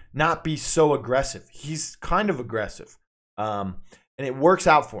and not be so aggressive. He's kind of aggressive. And it works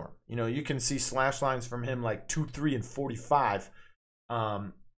out for him. You know, you can see slash lines from him like 2, 3, and 45.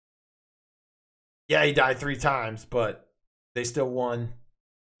 Yeah, he died 3 times, but they still won.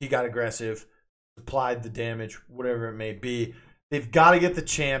 He got aggressive, applied the damage, whatever it may be. They've got to get the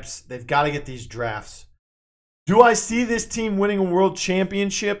champs. They've got to get these drafts. Do I see this team winning a world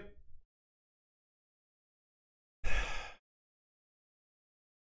championship?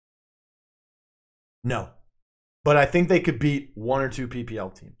 No. But I think they could beat 1 or 2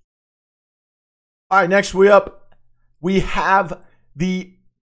 PPL teams. All right, next we up, We have the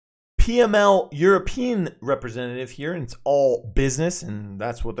PML European representative here, and it's all business, and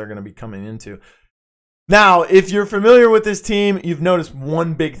that's what they're going to be coming into. Now, if you're familiar with this team, you've noticed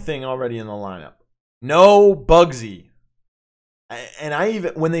one big thing already in the lineup. No Bugsy.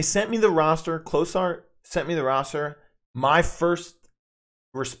 And when they sent me the roster, Closart sent me the roster, my first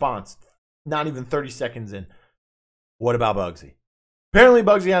response, not even 30 seconds in, what about Bugsy? Apparently,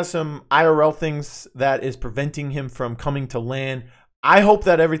 Bugsy has some IRL things that is preventing him from coming to LAN. I hope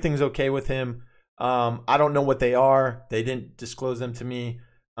that everything's okay with him. I don't know what they are. They didn't disclose them to me.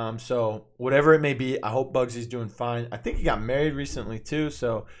 So whatever it may be, I hope Bugsy's doing fine. I think he got married recently too.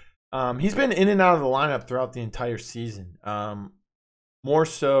 So he's been in and out of the lineup throughout the entire season. More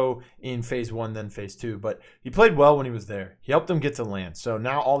so in phase 1 than phase 2. But he played well when he was there. He helped them get to LAN. So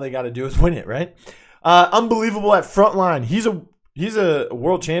now all they got to do is win it, right? Unbelievable at frontline. He's a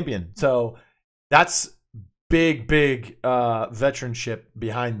world champion. So that's big veteranship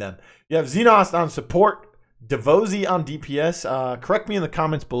behind them. You have Xenos on support, Devozy on DPS. Correct me in the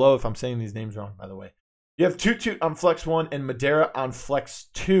comments below if I'm saying these names wrong, by the way. You have Toot on Flex 1 and Madeira on Flex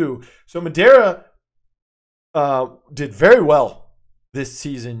 2. So Madeira did very well this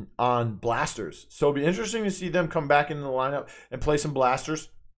season on Blasters. So it'll be interesting to see them come back into the lineup and play some Blasters,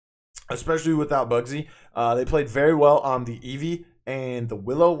 especially without Bugsy. They played very well on the Eevee and the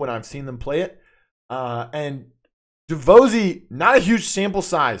Willow when I've seen them play it. And Devozy, not a huge sample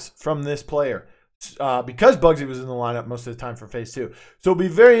size from this player because Bugsy was in the lineup most of the time for phase 2. So it'll be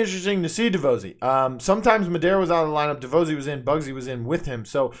very interesting to see Devozy. Sometimes Madeira was out of the lineup, Devozy was in, Bugsy was in with him.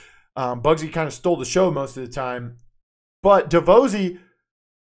 So Bugsy kind of stole the show most of the time. But Devozy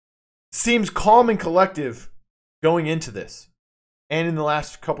seems calm and collective going into this. And in the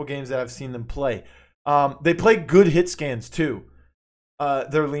last couple games that I've seen them play. They play good hit scans too.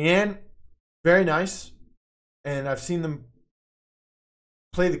 Their Leanne, very nice. And I've seen them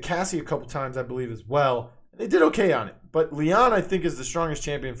play the Cassie a couple times, I believe, as well. They did okay on it. But Leon, I think, is the strongest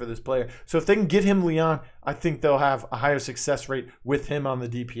champion for this player. So if they can get him Leon, I think they'll have a higher success rate with him on the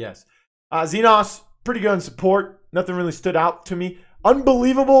DPS. Xenos, pretty good in support. Nothing really stood out to me.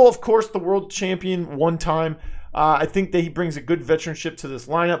 Unbelievable, of course, the world champion one time. I think that he brings a good veteranship to this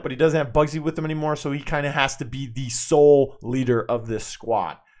lineup, but he doesn't have Bugsy with him anymore, so he kind of has to be the sole leader of this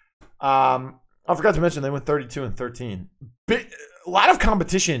squad. I forgot to mention they went 32-13. A lot of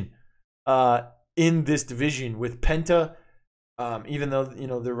competition in this division with Penta, even though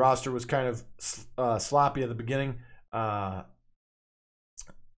their roster was kind of sloppy at the beginning.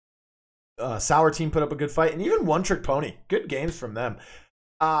 Sour Team put up a good fight, and even One Trick Pony. Good games from them.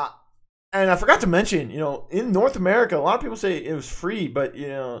 And I forgot to mention, in North America, a lot of people say it was free, but,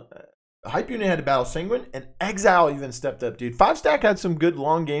 Hype Unit had to battle Sanguine, and Exile even stepped up, dude. 5-Stack had some good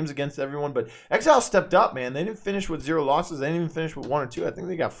long games against everyone, but Exile stepped up, man. They didn't finish with 0 losses. They didn't even finish with 1 or 2. I think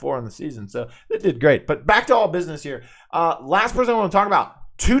they got 4 on the season, so they did great. But back to all business here. Last person I want to talk about,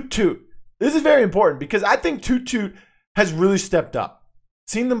 Toot. This is very important because I think Toot has really stepped up.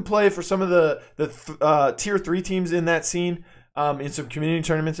 Seen them play for some of the tier 3 teams in that scene, in some community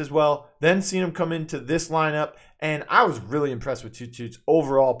tournaments as well. Then seen him come into this lineup, and I was really impressed with Toot's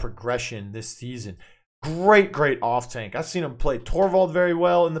overall progression this season. Great off tank. I've seen him play Torvald very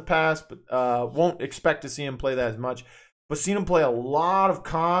well in the past, but won't expect to see him play that as much. But seen him play a lot of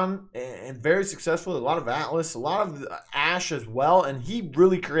Khan and very successful, a lot of Atlas, a lot of Ashe as well, and he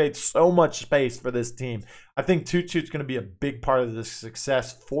really creates so much space for this team. I think Toot's going to be a big part of the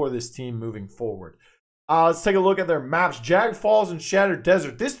success for this team moving forward. Let's take a look at their maps. Jag Falls and Shattered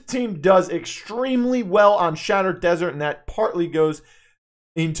Desert. This team does extremely well on Shattered Desert, and that partly goes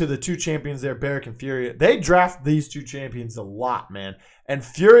into the 2 champions there, Barrick and Furia. They draft these 2 champions a lot, man. And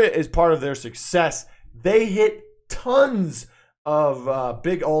Furia is part of their success. They hit tons of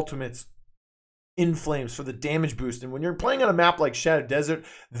big ultimates in Flames for the damage boost. And when you're playing on a map like Shattered Desert,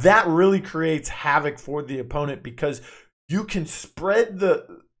 that really creates havoc for the opponent because you can spread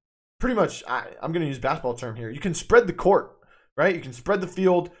the... Pretty much, I'm going to use basketball term here. You can spread the court, right? You can spread the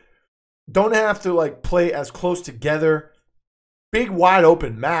field. Don't have to play as close together. Big wide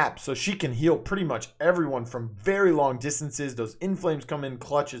open map, so she can heal pretty much everyone from very long distances. Those inflames come in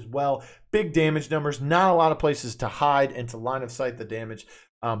clutch as well. Big damage numbers. Not a lot of places to hide and to line of sight the damage.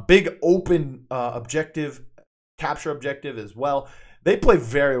 Big open objective, capture objective as well. They play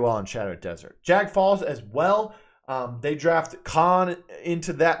very well in Shattered Desert. Jag Falls as well. They draft Khan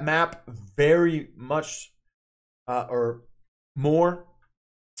into that map very much or more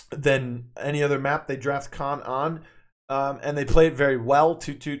than any other map they draft Khan on. And they play it very well.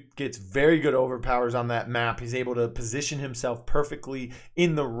 Toot gets very good overpowers on that map. He's able to position himself perfectly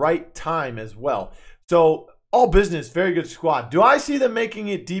in the right time as well. So all business, very good squad. Do I see them making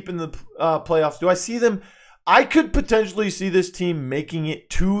it deep in the playoffs? Do I see them? I could potentially see this team making it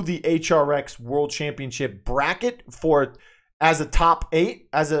to the HRX World Championship bracket as a top 8,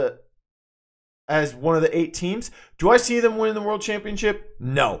 as one of the 8 teams. Do I see them winning the World Championship?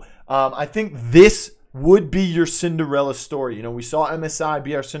 No. I think this would be your Cinderella story. You know, we saw MSI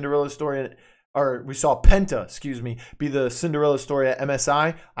be our Cinderella story, or we saw Penta, excuse me, be the Cinderella story at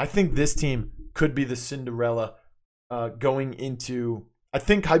MSI. I think this team could be the Cinderella going into. I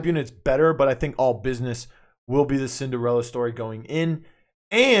think Hype Unit's better, but I think All Business will be the Cinderella story going in.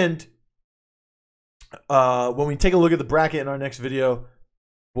 And when we take a look at the bracket in our next video,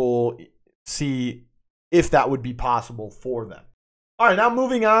 we'll see if that would be possible for them. All right, now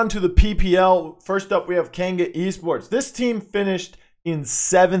moving on to the PPL. First up, we have Kanga Esports. This team finished in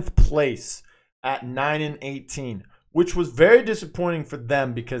 7th place at 9-18, which was very disappointing for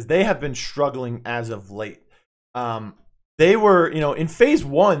them because they have been struggling as of late. They were, in phase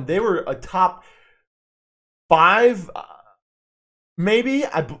 1, they were a top 5, maybe.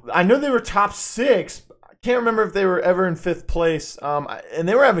 I know they were top 6. I can't remember if they were ever in 5th place. And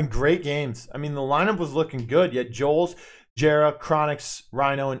they were having great games. I mean, the lineup was looking good. You had Joel's, Jera, Chronix,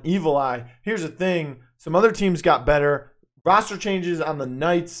 Rhino, and Evil Eye. Here's the thing. Some other teams got better. Roster changes on the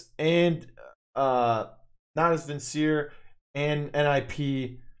Knights and not as Vincier and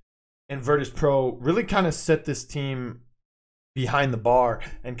NIP and Virtus Pro really kind of set this team behind the bar.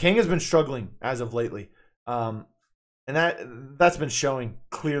 And Kanga's been struggling as of lately. And that's been showing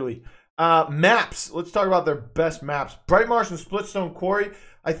clearly. Maps. Let's talk about their best maps. Bright Marsh and Splitstone Quarry.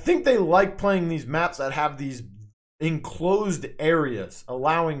 I think they like playing these maps that have these enclosed areas,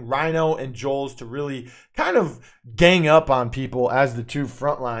 allowing Rhino and Joel's to really kind of gang up on people as the 2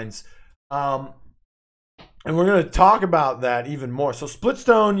 front lines. And we're going to talk about that even more. So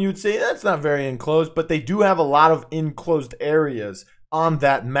Splitstone, you would say that's not very enclosed, but they do have a lot of enclosed areas on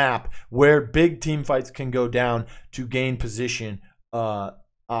that map where big team fights can go down to gain position for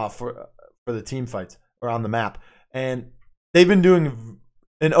the team fights or on the map. And they've been doing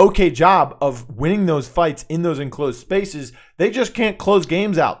an okay job of winning those fights in those enclosed spaces. They just can't close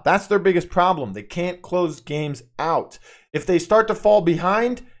games out. That's their biggest problem. They can't close games out. If they start to fall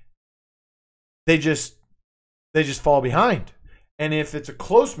behind, they just fall behind. And if it's a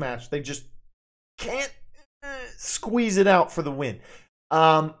close match, they just can't squeeze it out for the win.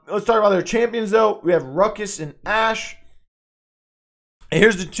 Let's talk about their champions, though. We have Ruckus and Ash. And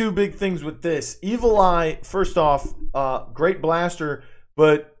here's the 2 big things with this. Evil Eye, first off, great blaster,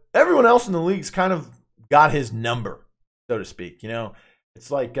 but everyone else in the league's kind of got his number, so to speak. You know,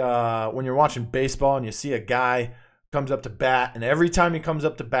 it's like when you're watching baseball and you see a guy comes up to bat, and every time he comes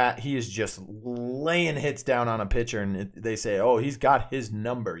up to bat, he is just laying hits down on a pitcher, and they say, oh, he's got his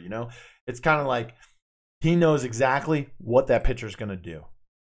number, you know? It's kind of like he knows exactly what that pitcher is going to do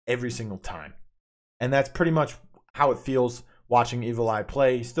every single time. And that's pretty much how it feels watching Evil Eye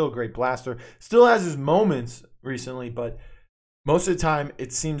play. He's still a great blaster. Still has his moments recently, but most of the time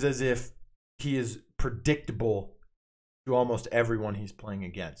it seems as if he is predictable to almost everyone he's playing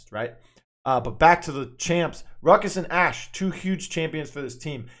against, right? But back to the champs, Ruckus and Ash, 2 huge champions for this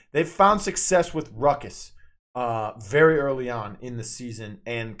team. They've found success with Ruckus very early on in the season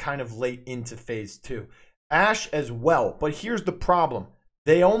and kind of late into phase 2. Ash as well, but here's the problem.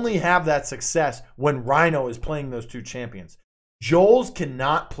 They only have that success when Rhino is playing those 2 champions. Joel's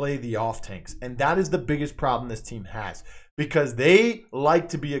cannot play the off tanks, and that is the biggest problem this team has because they like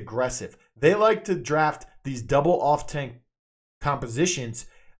to be aggressive. They like to draft these double off tank compositions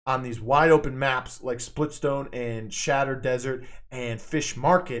on these wide open maps like Splitstone and Shattered Desert and Fish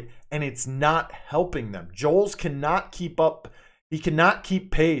Market, and it's not helping them. Joel's cannot keep up. He cannot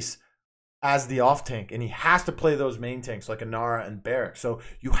keep pace as the off tank, and he has to play those main tanks like Anara and Barrack. So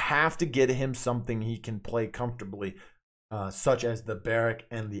you have to get him something he can play comfortably, such as the Barrack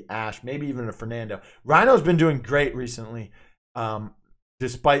and the Ash, maybe even a Fernando. Rhino's been doing great recently,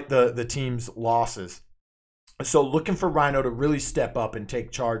 despite the team's losses. So looking for Rhino to really step up and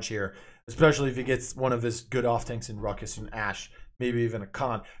take charge here, especially if he gets one of his good off tanks in Ruckus and Ash, maybe even a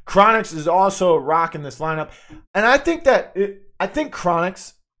Khan. Chronix is also rocking this lineup, and I think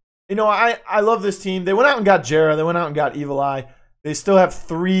Chronix. You know, I love this team. They went out and got Jera. They went out and got Evil Eye. They still have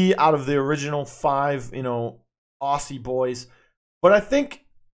 3 out of the original 5, you know, Aussie boys. But I think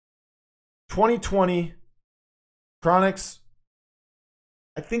 2020, Chronix,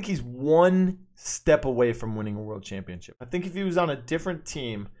 I think he's 1 step away from winning a world championship. I think if he was on a different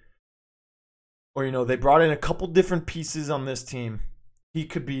team, or, you know, they brought in a couple different pieces on this team, he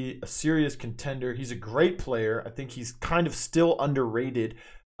could be a serious contender. He's a great player. I think he's kind of still underrated.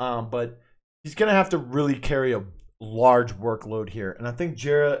 But he's going to have to really carry a large workload here. And I think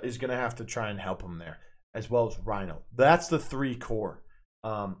Jera is going to have to try and help him there, as well as Rhino. That's the 3 core.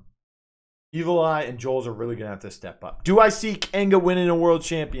 Evil Eye and Joel's are really going to have to step up. Do I see Kanga winning a world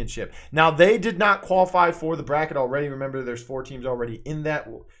championship? Now, they did not qualify for the bracket already. Remember, there's 4 teams already in that,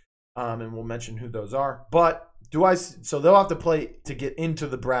 and we'll mention who those are. But so they'll have to play to get into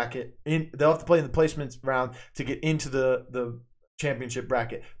the bracket. They'll have to play in the placements round to get into the championship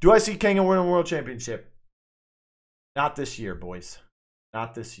bracket. Do I see Kanga winning a world championship? Not this year, boys.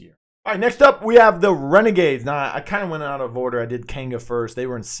 Not this year. All right, next up, we have the Renegades. Now, I kind of went out of order. I did Kanga first. They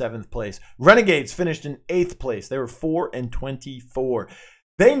were in 7th place. Renegades finished in 8th place. They were 4-24.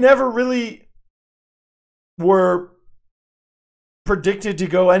 They never really were predicted to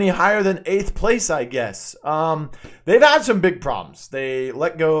go any higher than 8th place, I guess. They've had some big problems. They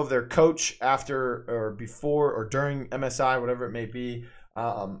let go of their coach after or before or during MSI, whatever it may be.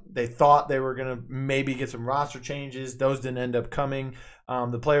 They thought they were going to maybe get some roster changes. Those didn't end up coming.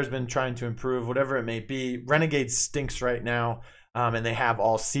 The player's been trying to improve, whatever it may be. Renegades stinks right now, and they have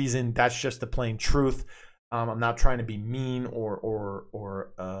all season. That's just the plain truth. I'm not trying to be mean or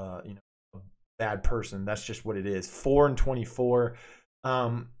a bad person. That's just what it is. 4-24.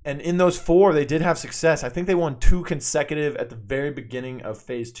 And in those 4, they did have success. I think they won 2 consecutive at the very beginning of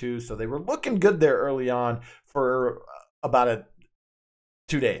phase 2. So they were looking good there early on for about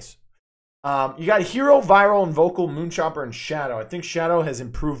 2 days. You got Hero, Viral, and Vocal, Moonchopper, and Shadow. I think Shadow has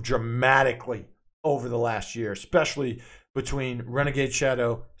improved dramatically over the last year, especially between Renegade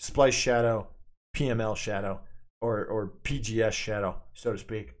Shadow, Splice Shadow, PML Shadow, or PGS Shadow, so to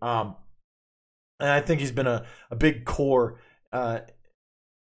speak. And I think he's been a big core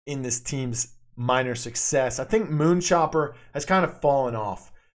in this team's minor success. I think Moonchopper has kind of fallen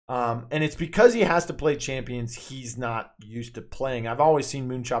off. And it's because he has to play champions he's not used to playing. I've always seen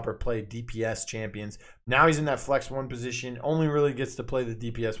Moonchopper play DPS champions. Now he's in that flex 1 position. Only really gets to play the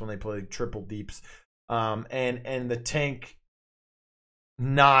DPS when they play triple deeps. And the tank,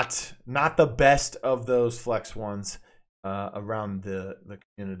 not the best of those flex ones around the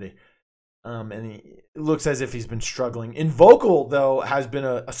community. And it looks as if he's been struggling. Invocal, though, has been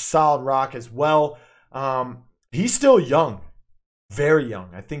a solid rock as well. He's still young. Very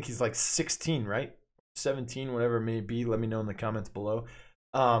young. I think he's like 16, right? 17, whatever it may be. Let me know in the comments below.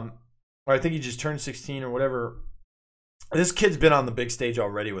 Or I think he just turned 16 or whatever. This kid's been on the big stage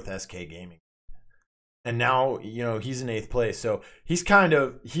already with SK Gaming. And now, he's in 8th place. So he's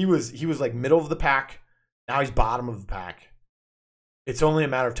he was like middle of the pack. Now he's bottom of the pack. It's only a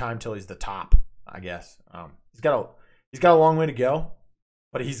matter of time till he's the top, I guess. He's got a long way to go,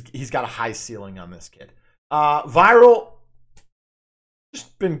 but he's got a high ceiling on this kid. Viral,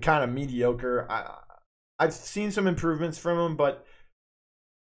 just been kind of mediocre. I've seen some improvements from him, but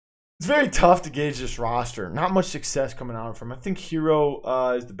it's very tough to gauge this roster. Not much success coming out from him. I think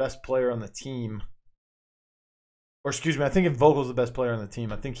Hero is the best player on the team. Or excuse me, I think Invokal's the best player on the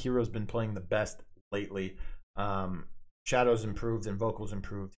team. I think Hero's been playing the best lately. Shadow's improved, Invokal's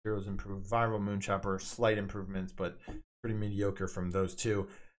improved, Hero's improved, Viral, Moonchopper, slight improvements, but pretty mediocre from those two.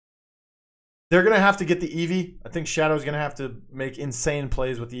 They're going to have to get the Eevee. I think Shadow's going to have to make insane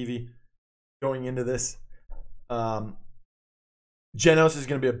plays with Eevee going into this. Genos is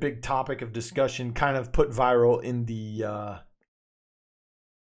going to be a big topic of discussion. Kind of put Viral in the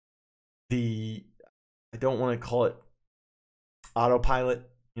I don't want to call it autopilot.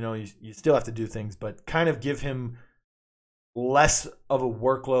 You still have to do things, but kind of give him less of a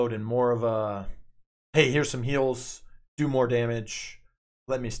workload and more of a, hey, here's some heals, do more damage,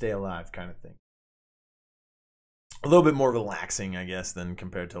 let me stay alive kind of thing. A little bit more relaxing, I guess, than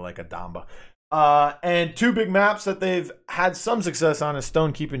compared to like a Damba. And 2 big maps that they've had some success on is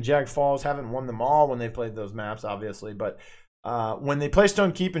Stonekeep and Jag Falls. Haven't won them all when they played those maps, obviously. But when they play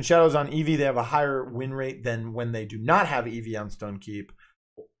Stonekeep and Shadows on Eevee, they have a higher win rate than when they do not have Eevee on Stonekeep.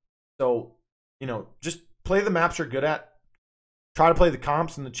 So, just play the maps you're good at. Try to play the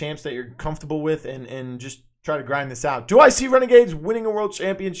comps and the champs that you're comfortable with and just try to grind this out. Do I see Renegades winning a world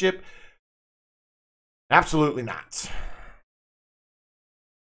championship? Absolutely not.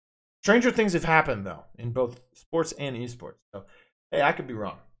 Stranger things have happened, though, in both sports and esports. So, hey, I could be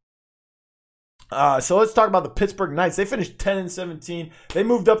wrong. So let's talk about the Pittsburgh Knights. They finished 10-17. They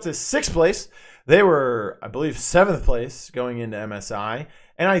moved up to 6th place. They were, I believe, 7th place going into MSI.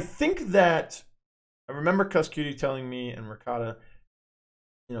 And I think that, I remember Cuss Cutie telling me and Ricotta,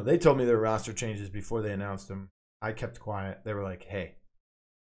 they told me their roster changes before they announced them. I kept quiet. They were like, hey,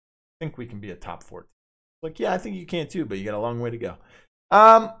 I think we can be a top 4. Like, yeah, I think you can too, but you got a long way to go.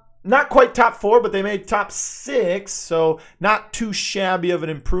 Not quite top 4, but they made top 6, so not too shabby of an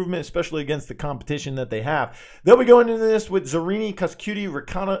improvement, especially against the competition that they have. They'll be going into this with Zarini, Cuscuti,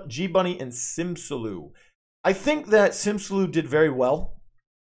 Rakana, G-Bunny, and Simsalou. I think that Simsalou did very well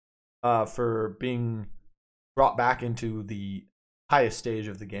for being brought back into the highest stage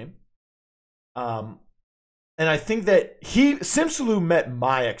of the game. And I think that Simsalou met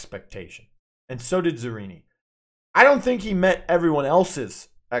my expectation, and so did Zarini. I don't think he met everyone else's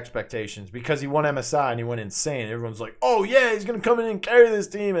expectations because he won MSI and he went insane. Everyone's like, oh yeah, he's going to come in and carry this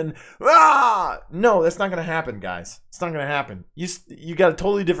team and no, that's not going to happen, guys. It's not going to happen. You got a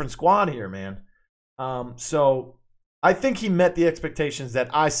totally different squad here, man. So I think he met the expectations that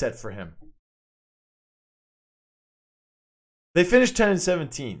I set for him. They finished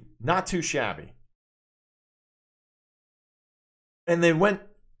 10-17, not too shabby. And they went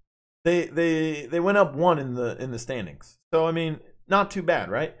up 1 in the standings. So I mean, not too bad,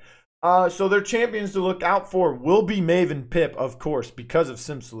 right? So their champions to look out for will be Maeve and Pip, of course, because of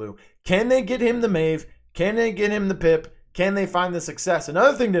Simsalou. Can they get him the Maeve? Can they get him the Pip? Can they find the success?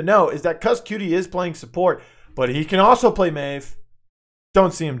 Another thing to note is that Cuscuti is playing support, but he can also play Maeve.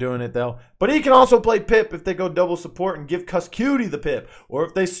 Don't see him doing it, though. But he can also play Pip if they go double support and give Cuscuti the Pip, or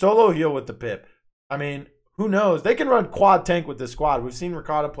if they solo heal with the Pip. I mean, who knows? They can run quad tank with this squad. We've seen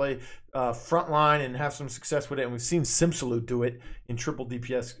Ricotta play frontline and have some success with it, and we've seen Simsalou do it in triple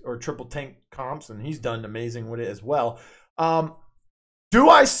DPS or triple tank comps, and he's done amazing with it as well. Do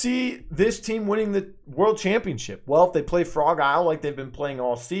I see this team winning the World Championship? Well, if they play Frog Isle like they've been playing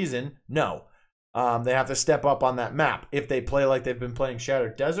all season, no. They have to step up on that map. If they play like they've been playing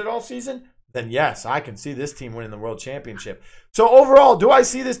Shattered Desert all season, then yes, I can see this team winning the World Championship. So overall, do I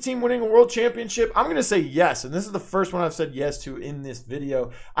see this team winning a World Championship? I'm going to say yes, and this is the first one I've said yes to in this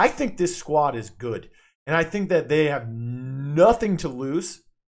video. I think this squad is good, and I think that they have nothing to lose,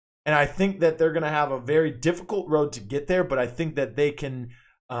 and I think that they're going to have a very difficult road to get there, but I think that they can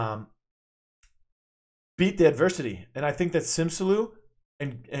beat the adversity, and I think that Simsalou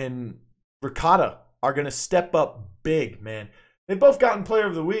and Ricotta are going to step up big, man. They've both gotten Player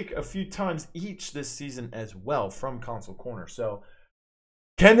of the Week a few times each this season as well from Console Corner. So,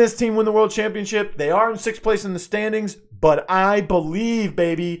 can this team win the World Championship? They are in 6th place in the standings, but I believe,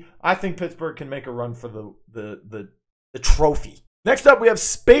 baby, I think Pittsburgh can make a run for the trophy. Next up, we have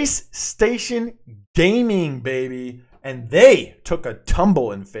Space Station Gaming, baby. And they took a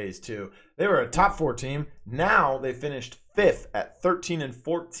tumble in Phase 2. They were a top 4 team. Now they finished 5th at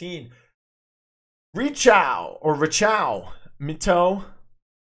 13-14. Richao, Mito,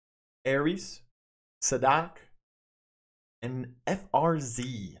 Aries, Sadak, and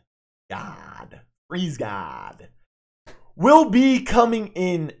FRZ, Freeze God, will be coming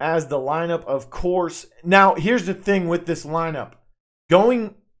in as the lineup, of course. Now, here's the thing with this lineup.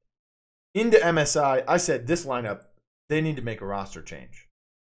 Going into MSI, I said this lineup, they need to make a roster change.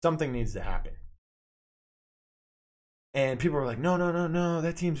 Something needs to happen. And people were like, no,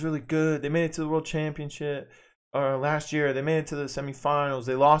 that team's really good. They made it to the World Championship. Or last year, they made it to the semifinals.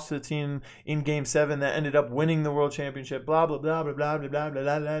 They lost to the team in Game 7 that ended up winning the World Championship. Blah, blah, blah, blah, blah, blah, blah,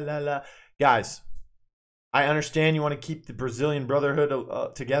 blah, blah, blah, blah. Guys, I understand you want to keep the Brazilian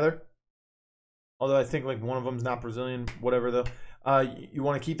Brotherhood together. Although I think like one of them's not Brazilian, whatever though. You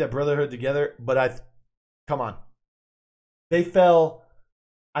want to keep that Brotherhood together. But come on. They fell,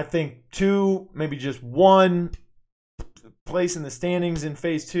 I think, 2, maybe just 1 place in the standings in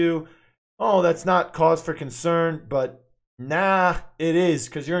Phase 2. Oh, that's not cause for concern, but nah, it is,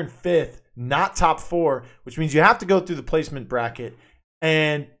 because you're in 5th, not top 4, which means you have to go through the placement bracket,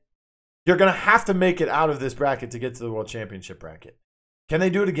 and you're going to have to make it out of this bracket to get to the World Championship bracket. Can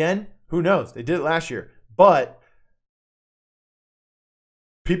they do it again? Who knows? They did it last year, but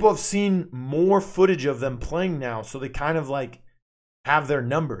people have seen more footage of them playing now, so they kind of like have their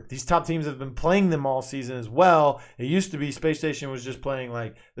number. These top teams have been playing them all season as well. It used to be Space Station was just playing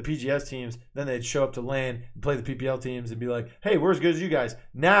like the PGS teams. Then they'd show up to LAN and play the PPL teams and be like, hey, we're as good as you guys.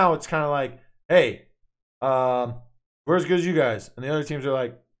 Now it's kind of like, hey, we're as good as you guys. And the other teams are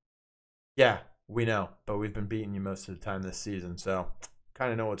like, yeah, we know, but we've been beating you most of the time this season. So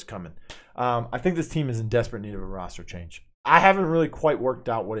kind of know what's coming. I think this team is in desperate need of a roster change. I haven't really quite worked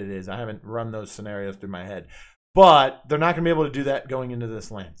out what it is. I haven't run those scenarios through my head. But they're not going to be able to do that going into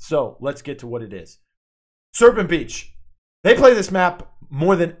this LAN. So let's get to what it is. Serpent Beach. They play this map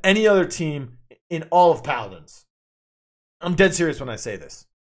more than any other team in all of Paladins. I'm dead serious when I say this.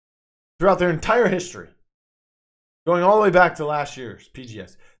 Throughout their entire history, going all the way back to last year's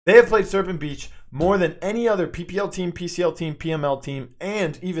PGS, they have played Serpent Beach more than any other PPL team, PCL team, PML team,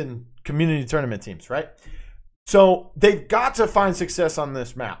 and even community tournament teams, right? So they've got to find success on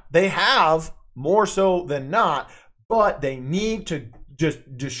this map. They have more so than not, but they need to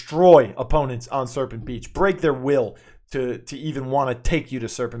just destroy opponents on Serpent Beach, break their will to even want to take you to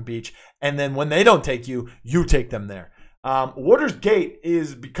Serpent Beach. And then when they don't take you, you take them there. Warder's Gate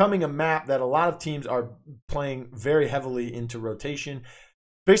is becoming a map that a lot of teams are playing very heavily into rotation.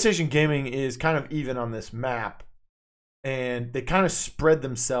 Space Station Gaming is kind of even on this map, and they kind of spread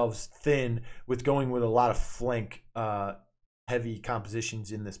themselves thin with going with a lot of flank heavy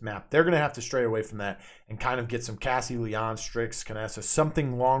compositions in this map. They're going to have to stray away from that and kind of get some Cassie, Leon, Strix, Canessa,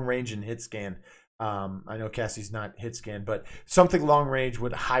 something long range and hit scan. I know Cassie's not hit scan, but something long range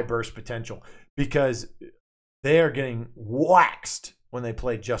with high burst potential, because they are getting waxed when they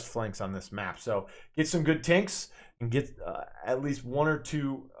play just flanks on this map. So get some good tanks and get at least one or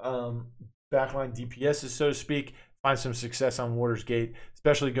two backline DPSs, so to speak. Find some success on Warder's Gate,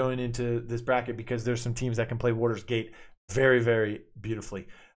 especially going into this bracket, because there's some teams that can play Warder's Gate very, very beautifully.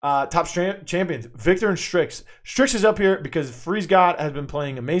 Top champions, Victor and Strix. Strix is up here because Freeze God has been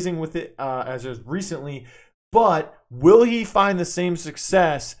playing amazing with it as of recently. But will he find the same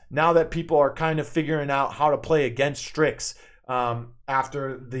success now that people are kind of figuring out how to play against Strix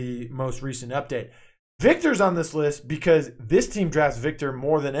after the most recent update? Victor's on this list because this team drafts Victor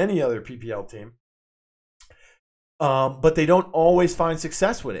more than any other PPL team. But they don't always find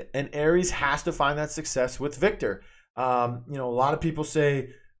success with it. And Ares has to find that success with Victor. A lot of people say,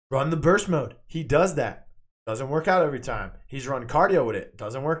 run the burst mode. He does that. Doesn't work out every time. He's run cardio with it.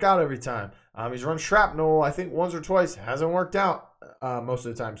 Doesn't work out every time. He's run shrapnel, I think, once or twice. Hasn't worked out most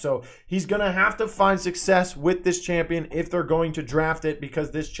of the time. So he's going to have to find success with this champion if they're going to draft it,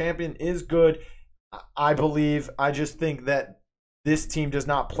 because this champion is good, I believe. I just think that this team does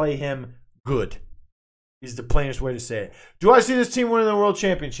not play him good. Is the plainest way to say it. Do I see this team winning the World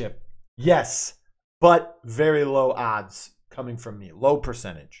Championship? Yes, but very low odds coming from me. Low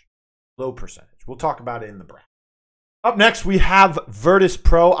percentage. Low percentage. We'll talk about it in the bracket. Up next, we have Virtus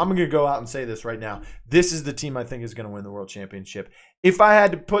Pro. I'm going to go out and say this right now. This is the team I think is going to win the World Championship. If I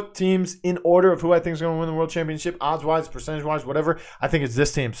had to put teams in order of who I think is going to win the World Championship, odds-wise, percentage-wise, whatever, I think it's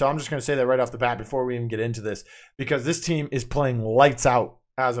this team. So I'm just going to say that right off the bat before we even get into this, because this team is playing lights out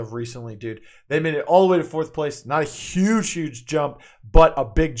as of recently, dude. They made it all the way to 4th place. Not a huge jump, but a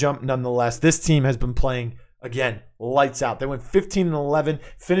big jump nonetheless. This team has been playing, again, lights out. They went 15-11,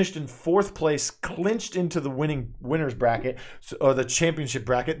 finished in 4th place, clinched into the winners bracket, or the championship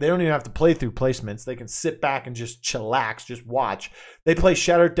bracket. They don't even have to play through placements. They can sit back and just chillax, just watch. They play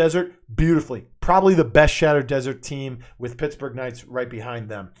Shattered Desert beautifully. Probably the best Shattered Desert team, with Pittsburgh Knights right behind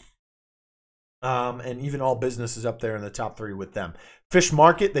them. And even All Business is up there in the top 3 with them. Fish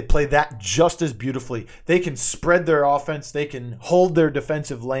Market, they play that just as beautifully. They can spread their offense. They can hold their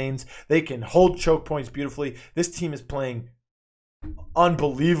defensive lanes. They can hold choke points beautifully. This team is playing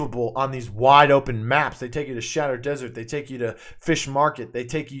unbelievable on these wide open maps. They take you to Shattered Desert. They take you to Fish Market. They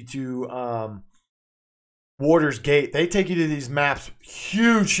take you to Warder's Gate. They take you to these maps.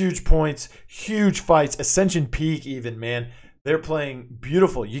 Huge points, huge fights. Ascension Peak even, man. They're playing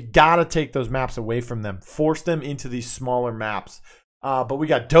beautiful. You got to take those maps away from them. Force them into these smaller maps. But we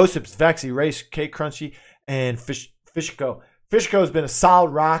got Dosips, Vexy, Race, K Crunchy, and Fishko. Fishko has been a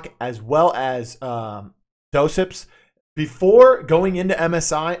solid rock, as well as Dosips. Before going into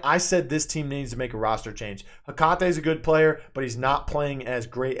MSI, I said this team needs to make a roster change. Hakate is a good player, but he's not playing as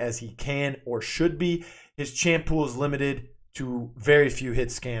great as he can or should be. His champ pool is limited to very few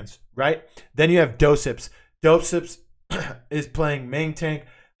hit scans, right? Then you have Dosips. Dosips is playing main tank.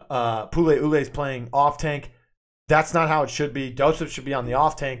 Pule Ule is playing off tank. That's not how it should be. Dosips should be on the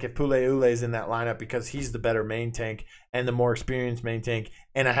off tank if Pule Ule is in that lineup, because he's the better main tank and the more experienced main tank.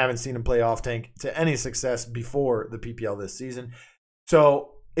 And I haven't seen him play off tank to any success before the PPL this season.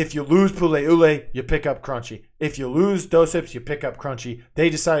 So if you lose Pule Ule, you pick up Crunchy. If you lose Dosips, you pick up Crunchy. They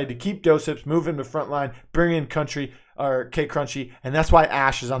decided to keep Dosips, move him to front line, bring in Country or K Crunchy, and that's why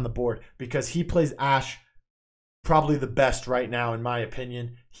Ash is on the board, because he plays Ash probably the best right now, in my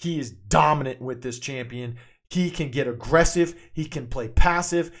opinion. He is dominant with this champion. He can get aggressive. He can play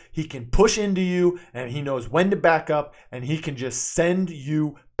passive. He can push into you, and he knows when to back up, and he can just send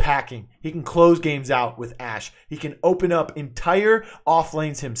you packing. He can close games out with Ash. He can open up entire off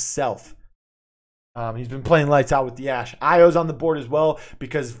lanes himself. He's been playing lights out with the Ash. Io's on the board as well,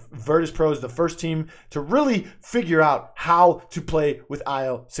 because Virtus Pro is the first team to really figure out how to play with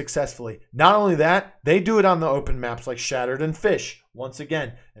Io successfully. Not only that, they do it on the open maps like Shattered and Fish once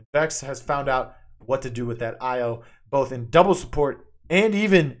again. And Vex has found out what to do with that Io, both in double support and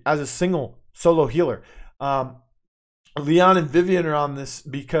even as a single solo healer. Leon and Vivian are on this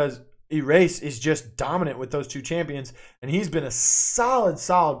because hi-rez is just dominant with those two champions, and he's been a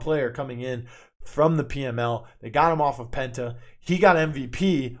solid player coming in from the PML. They got him off of Penta. He got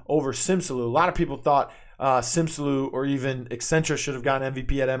MVP over Simsalou. A lot of people thought Simsalou or even Accenture should have gotten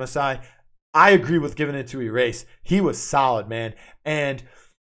MVP at MSI. I agree with giving it to hi-rez. He was solid, man. And,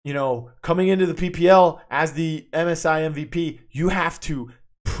 you know, coming into the PPL as the MSI MVP, you have to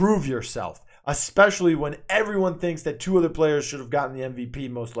prove yourself, especially when everyone thinks that two other players should have gotten the MVP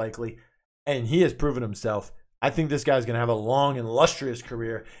most likely. And he has proven himself. I think this guy's going to have a long and illustrious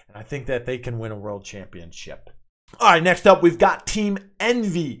career, and I think that they can win a world championship. All right, next up, we've got Team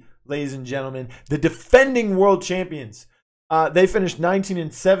Envy, ladies and gentlemen, the defending world champions. They finished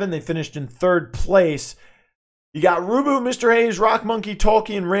 19-7. They finished in 3rd place. You got Rubu, Mr. Hayes, Rock Monkey,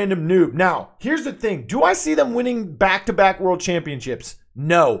 Talkie, and Random Noob. Now, here's the thing. Do I see them winning back-to-back world championships?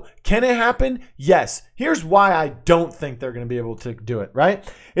 No. Can it happen? Yes. Here's why I don't think they're going to be able to do it, right?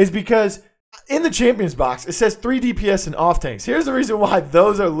 Is because in the champions box, it says 3 DPS and off tanks. Here's the reason why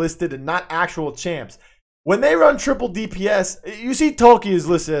those are listed and not actual champs. When they run triple DPS, you see Talkie is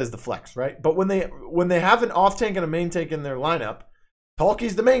listed as the flex, right? But when they have an off tank and a main tank in their lineup,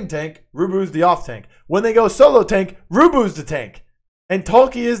 Talkie's the main tank, Rubu's the off tank. When they go solo tank, Rubu's the tank, and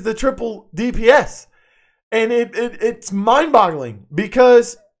Talkie is the triple DPS. And it's mind-boggling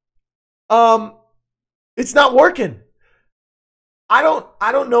because it's not working. I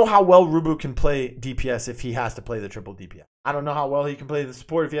don't know how well Rubu can play DPS if he has to play the triple DPS. I don't know how well he can play the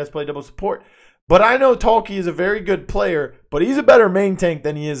support if he has to play double support. But I know Talkie is a very good player, but he's a better main tank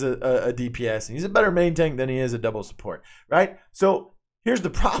than he is a DPS. And he's a better main tank than he is a double support, right? So here's the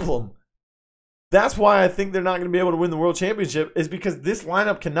problem. That's why I think they're not going to be able to win the world championship, is because this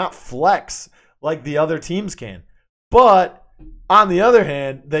lineup cannot flex like the other teams can. But on the other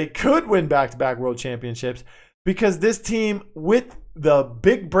hand, they could win back-to-back world championships because this team, with the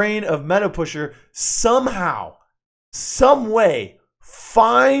big brain of Meta Pusher, somehow, some way,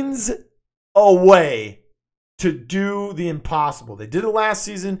 finds a way to do the impossible. They did it last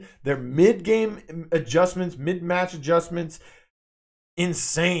season. Their mid-game adjustments, mid-match adjustments,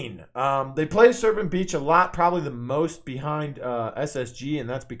 insane. They play Serpent Beach a lot, probably the most behind SSG, and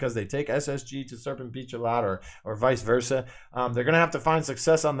that's because they take SSG to Serpent Beach a lot, or vice versa. They're going to have to find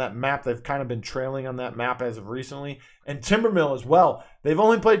success on that map. They've kind of been trailing on that map as of recently. And Timbermill as well. They've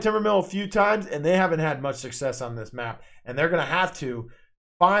only played Timbermill a few times, and they haven't had much success on this map. And they're going to have to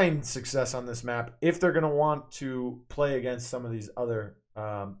find success on this map if they're going to want to play against some of these other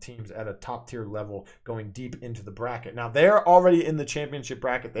teams at a top tier level going deep into the bracket. Now, they're already in the championship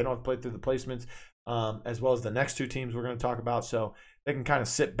bracket. They don't have to play through the placements as well as the next two teams we're going to talk about, so they can kind of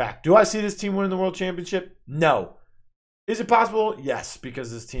sit back. Do I see this team winning the world championship? No. Is it possible? Yes,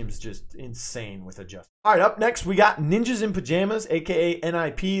 because this team's just insane with adjustments. All right, up next, we got Ninjas in Pajamas, a.k.a.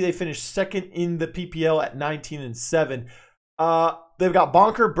 NIP. They finished 2nd in the PPL at 19-7. They've got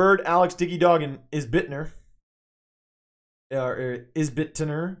Bonker, Bird, Alex, Diggy Dog, and Isbitner. Or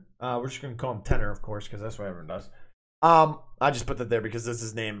Isbitner. We're just going to call him Tenor, of course, because that's what everyone does. I just put that there because that's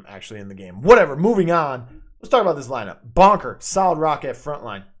his name actually in the game. Whatever, moving on. Let's talk about this lineup. Bonker, solid rock at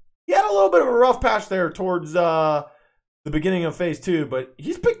frontline. He had a little bit of a rough patch there towards the beginning of Phase 2, but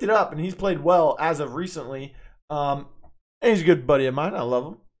he's picked it up and he's played well as of recently. And he's a good buddy of mine. I love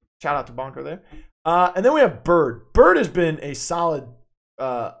him. Shout out to Bonker there. And then we have Bird. Bird has been a solid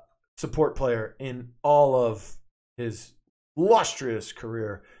support player in all of his illustrious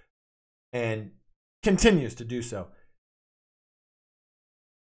career and continues to do so.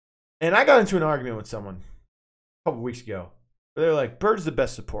 And I got into an argument with someone a couple weeks ago where they're like, Bird's the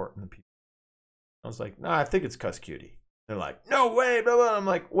best support in the PPL. I was like, nah, I think it's Cuss Cutie. They're like, no way, blah, blah. I'm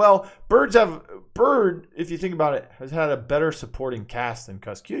like, well, Bird, if you think about it, has had a better supporting cast than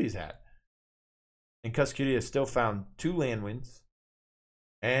Cuss Cutie's had. And Cuss Cutie has still found 2 LAN wins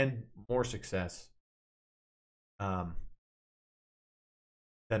and more success than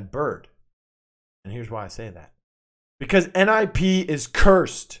Bird. And here's why I say that. Because NIP is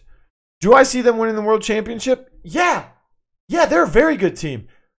cursed. Do I see them winning the world championship? Yeah. Yeah, they're a very good team.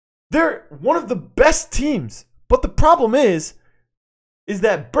 They're one of the best teams. But the problem is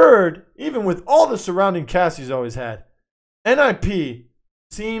that Bird, even with all the surrounding cast he's always had, NIP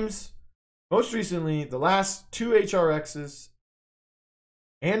seems, most recently, the last 2 HRXs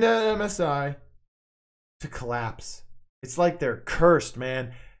and an MSI, to collapse. It's like they're cursed,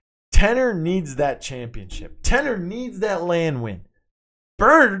 man. Tenor needs that championship. Tenor needs that LAN win.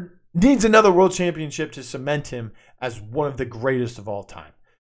 Bird needs another world championship to cement him as one of the greatest of all time.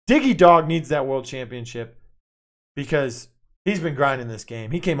 Diggy Dog needs that world championship because he's been grinding this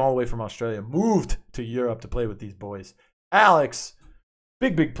game. He came all the way from Australia, moved to Europe to play with these boys. Alex,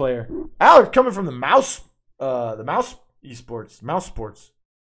 Big player. Alex coming from the mouse Esports, mouse sports,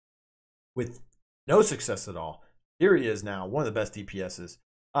 with no success at all. Here he is now, one of the best DPSs.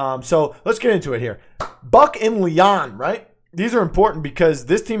 So let's get into it here. Buck and Leon, right? These are important because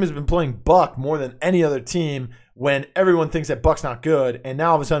this team has been playing Buck more than any other team when everyone thinks that Buck's not good. And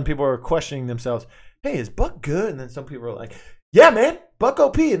now all of a sudden people are questioning themselves, hey, is Buck good? And then some people are like, yeah, man, Buck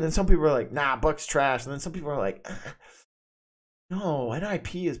OP. And then some people are like, nah, Buck's trash. And then some people are like, no,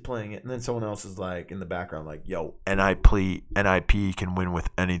 NIP is playing it. And then someone else is like in the background like, yo, NIP can win with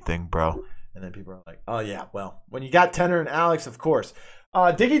anything, bro. And then people are like, oh, yeah, well, when you got Tenor and Alex, of course.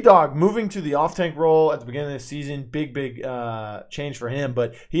 Diggy Dog moving to the off-tank role at the beginning of the season. Big change for him,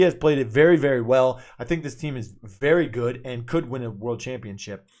 but he has played it very, very well. I think this team is very good and could win a world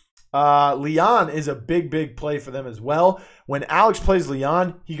championship. Leon is a big play for them as well. When Alex plays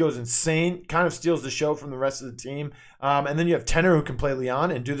Leon, he goes insane, kind of steals the show from the rest of the team. And then you have Tenor who can play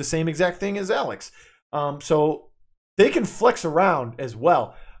Leon and do the same exact thing as Alex. So they can flex around as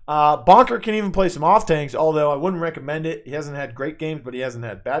well. Bonker can even play some off tanks, although I wouldn't recommend it. He hasn't had great games, but he hasn't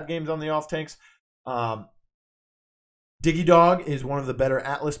had bad games on the off tanks. Diggy Dog is one of the better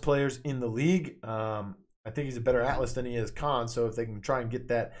Atlas players in the league. I think he's a better Atlas than he is Khan, so if they can try and get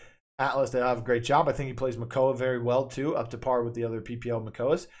that Atlas, they'll have a great job. I think he plays Makoa very well too, up to par with the other PPL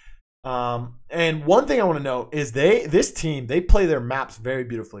Makoas. And one thing I want to know is this team, they play their maps very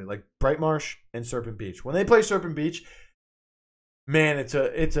beautifully, like Bright Marsh and Serpent Beach. When they play Serpent Beach, man, it's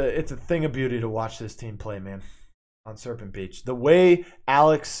a thing of beauty to watch this team play, man, on Serpent Beach. The way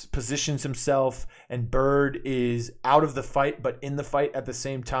Alex positions himself and Bird is out of the fight but in the fight at the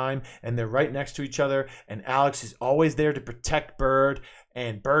same time, and they're right next to each other, and Alex is always there to protect Bird,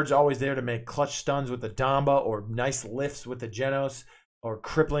 and Bird's always there to make clutch stuns with the Damba or nice lifts with the Genos or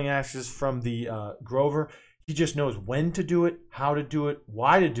crippling axes from the Grover. He just knows when to do it, how to do it,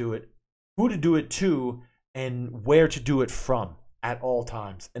 why to do it, who to do it to, and where to do it from at all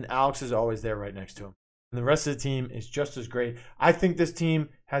times. And Alex is always there right next to him. And the rest of the team is just as great. I think this team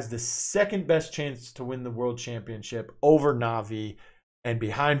has the second best chance to win the world championship over Na'Vi and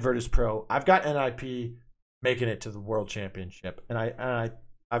behind Virtus Pro. I've got NIP making it to the world championship. And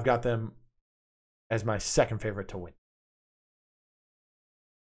I've got them as my second favorite to win.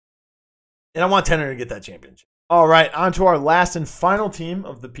 And I want Tenor to get that championship. All right, on to our last and final team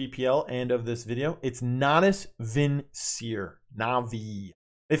of the PPL and of this video. It's Nanis Vincere, Na'Vi.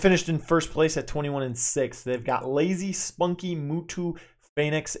 They finished in first place at 21-6. They've got Lazy, Spunky, Mutu,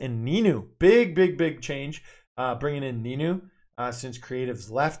 Phoenix, and Ninu. Big change, bringing in Ninu since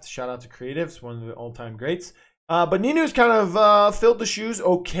Creatives left. Shout out to Creatives, one of the all-time greats. But Ninu's kind of filled the shoes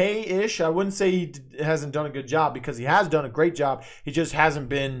okay-ish. I wouldn't say he hasn't done a good job because he has done a great job. He just hasn't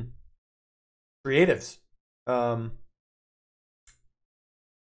been Creatives.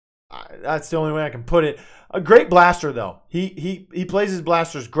 That's the only way I can put it. A great blaster though. He plays his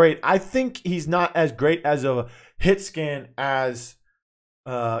blasters great. I think he's not as great as a hit scan as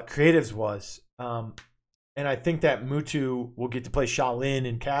Creatives was. And I think that Mutu will get to play Shaolin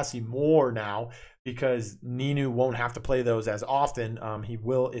and Cassie more now because Ninu won't have to play those as often. He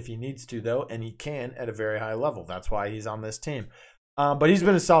will if he needs to though, and he can at a very high level. That's why he's on this team. But he's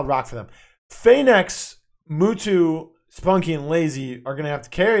been a solid rock for them. Phoenix, Mutu, Spunky, and Lazy are going to have to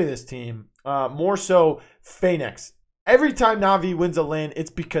carry this team. More so Phoenix. Every time Na'Vi wins a lane,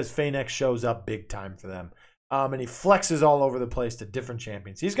 it's because Phoenix shows up big time for them. And he flexes all over the place to different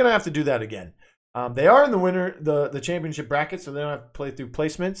champions. He's going to have to do that again. They are in the championship bracket, so they don't have to play through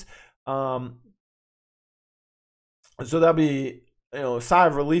placements. So that'll be a sigh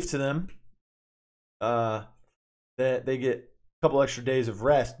of relief to them. That they get couple extra days of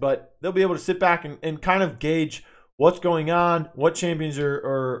rest, but they'll be able to sit back and kind of gauge what's going on, what champions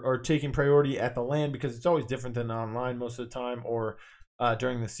are taking priority at the LAN, because it's always different than online most of the time or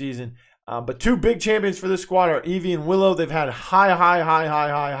during the season. But two big champions for this squad are Eevee and Willow. They've had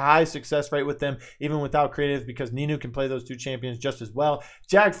high success rate with them, even without creative, because Ninu can play those two champions just as well.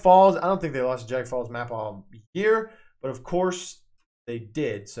 Jag Falls, I don't think they lost a Jag Falls map all year, but of course they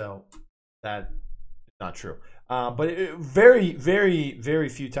did, so that is not true. But very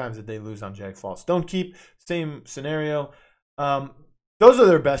few times did they lose on Jag Falls. Stone Keep, same scenario. Those are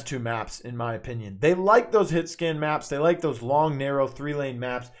their best two maps, in my opinion. They like those hit scan maps. They like those long, narrow 3-lane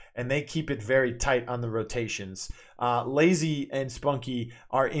maps, and they keep it very tight on the rotations. Lazy and Spunky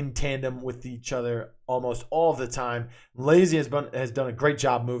are in tandem with each other almost all the time. Lazy has done a great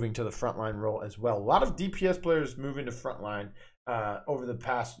job moving to the frontline role as well. A lot of DPS players move into frontline over the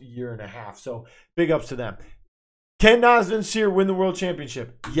past year and a half, so big ups to them. Can Nanis Vincere win the World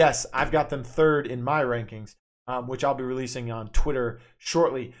Championship? Yes, I've got them third in my rankings. which I'll be releasing on Twitter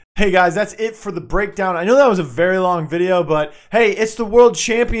shortly. Hey guys, that's it for the breakdown. I know that was a very long video, but hey, it's the World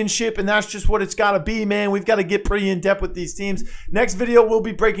Championship, and that's just what it's got to be, man. We've got to get pretty in-depth with these teams. Next video, we'll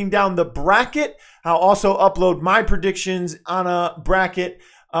be breaking down the bracket. I'll also upload my predictions on a bracket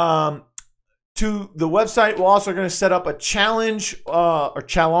to the website. We're also going to set up a challenge or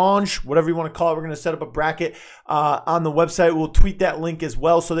challenge, whatever you want to call it. We're going to set up a bracket on the website. We'll tweet that link as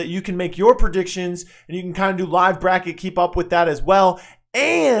well so that you can make your predictions and you can kind of do live bracket, keep up with that as well.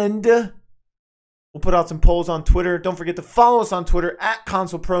 And we'll put out some polls on Twitter. Don't forget to follow us on Twitter at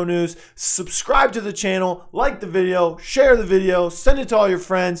Console Pro News. Subscribe to the channel, like the video, share the video, send it to all your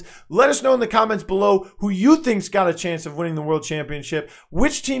friends. Let us know in the comments below who you think's got a chance of winning the World Championship,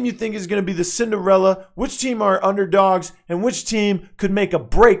 which team you think is going to be the Cinderella, which team are underdogs, and which team could make a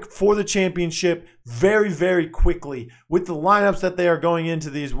break for the championship very, very quickly with the lineups that they are going into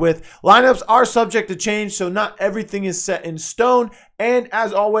these with. Lineups are subject to change, so not everything is set in stone. And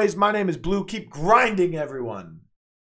as always, my name is Blue. Keep grinding, everyone.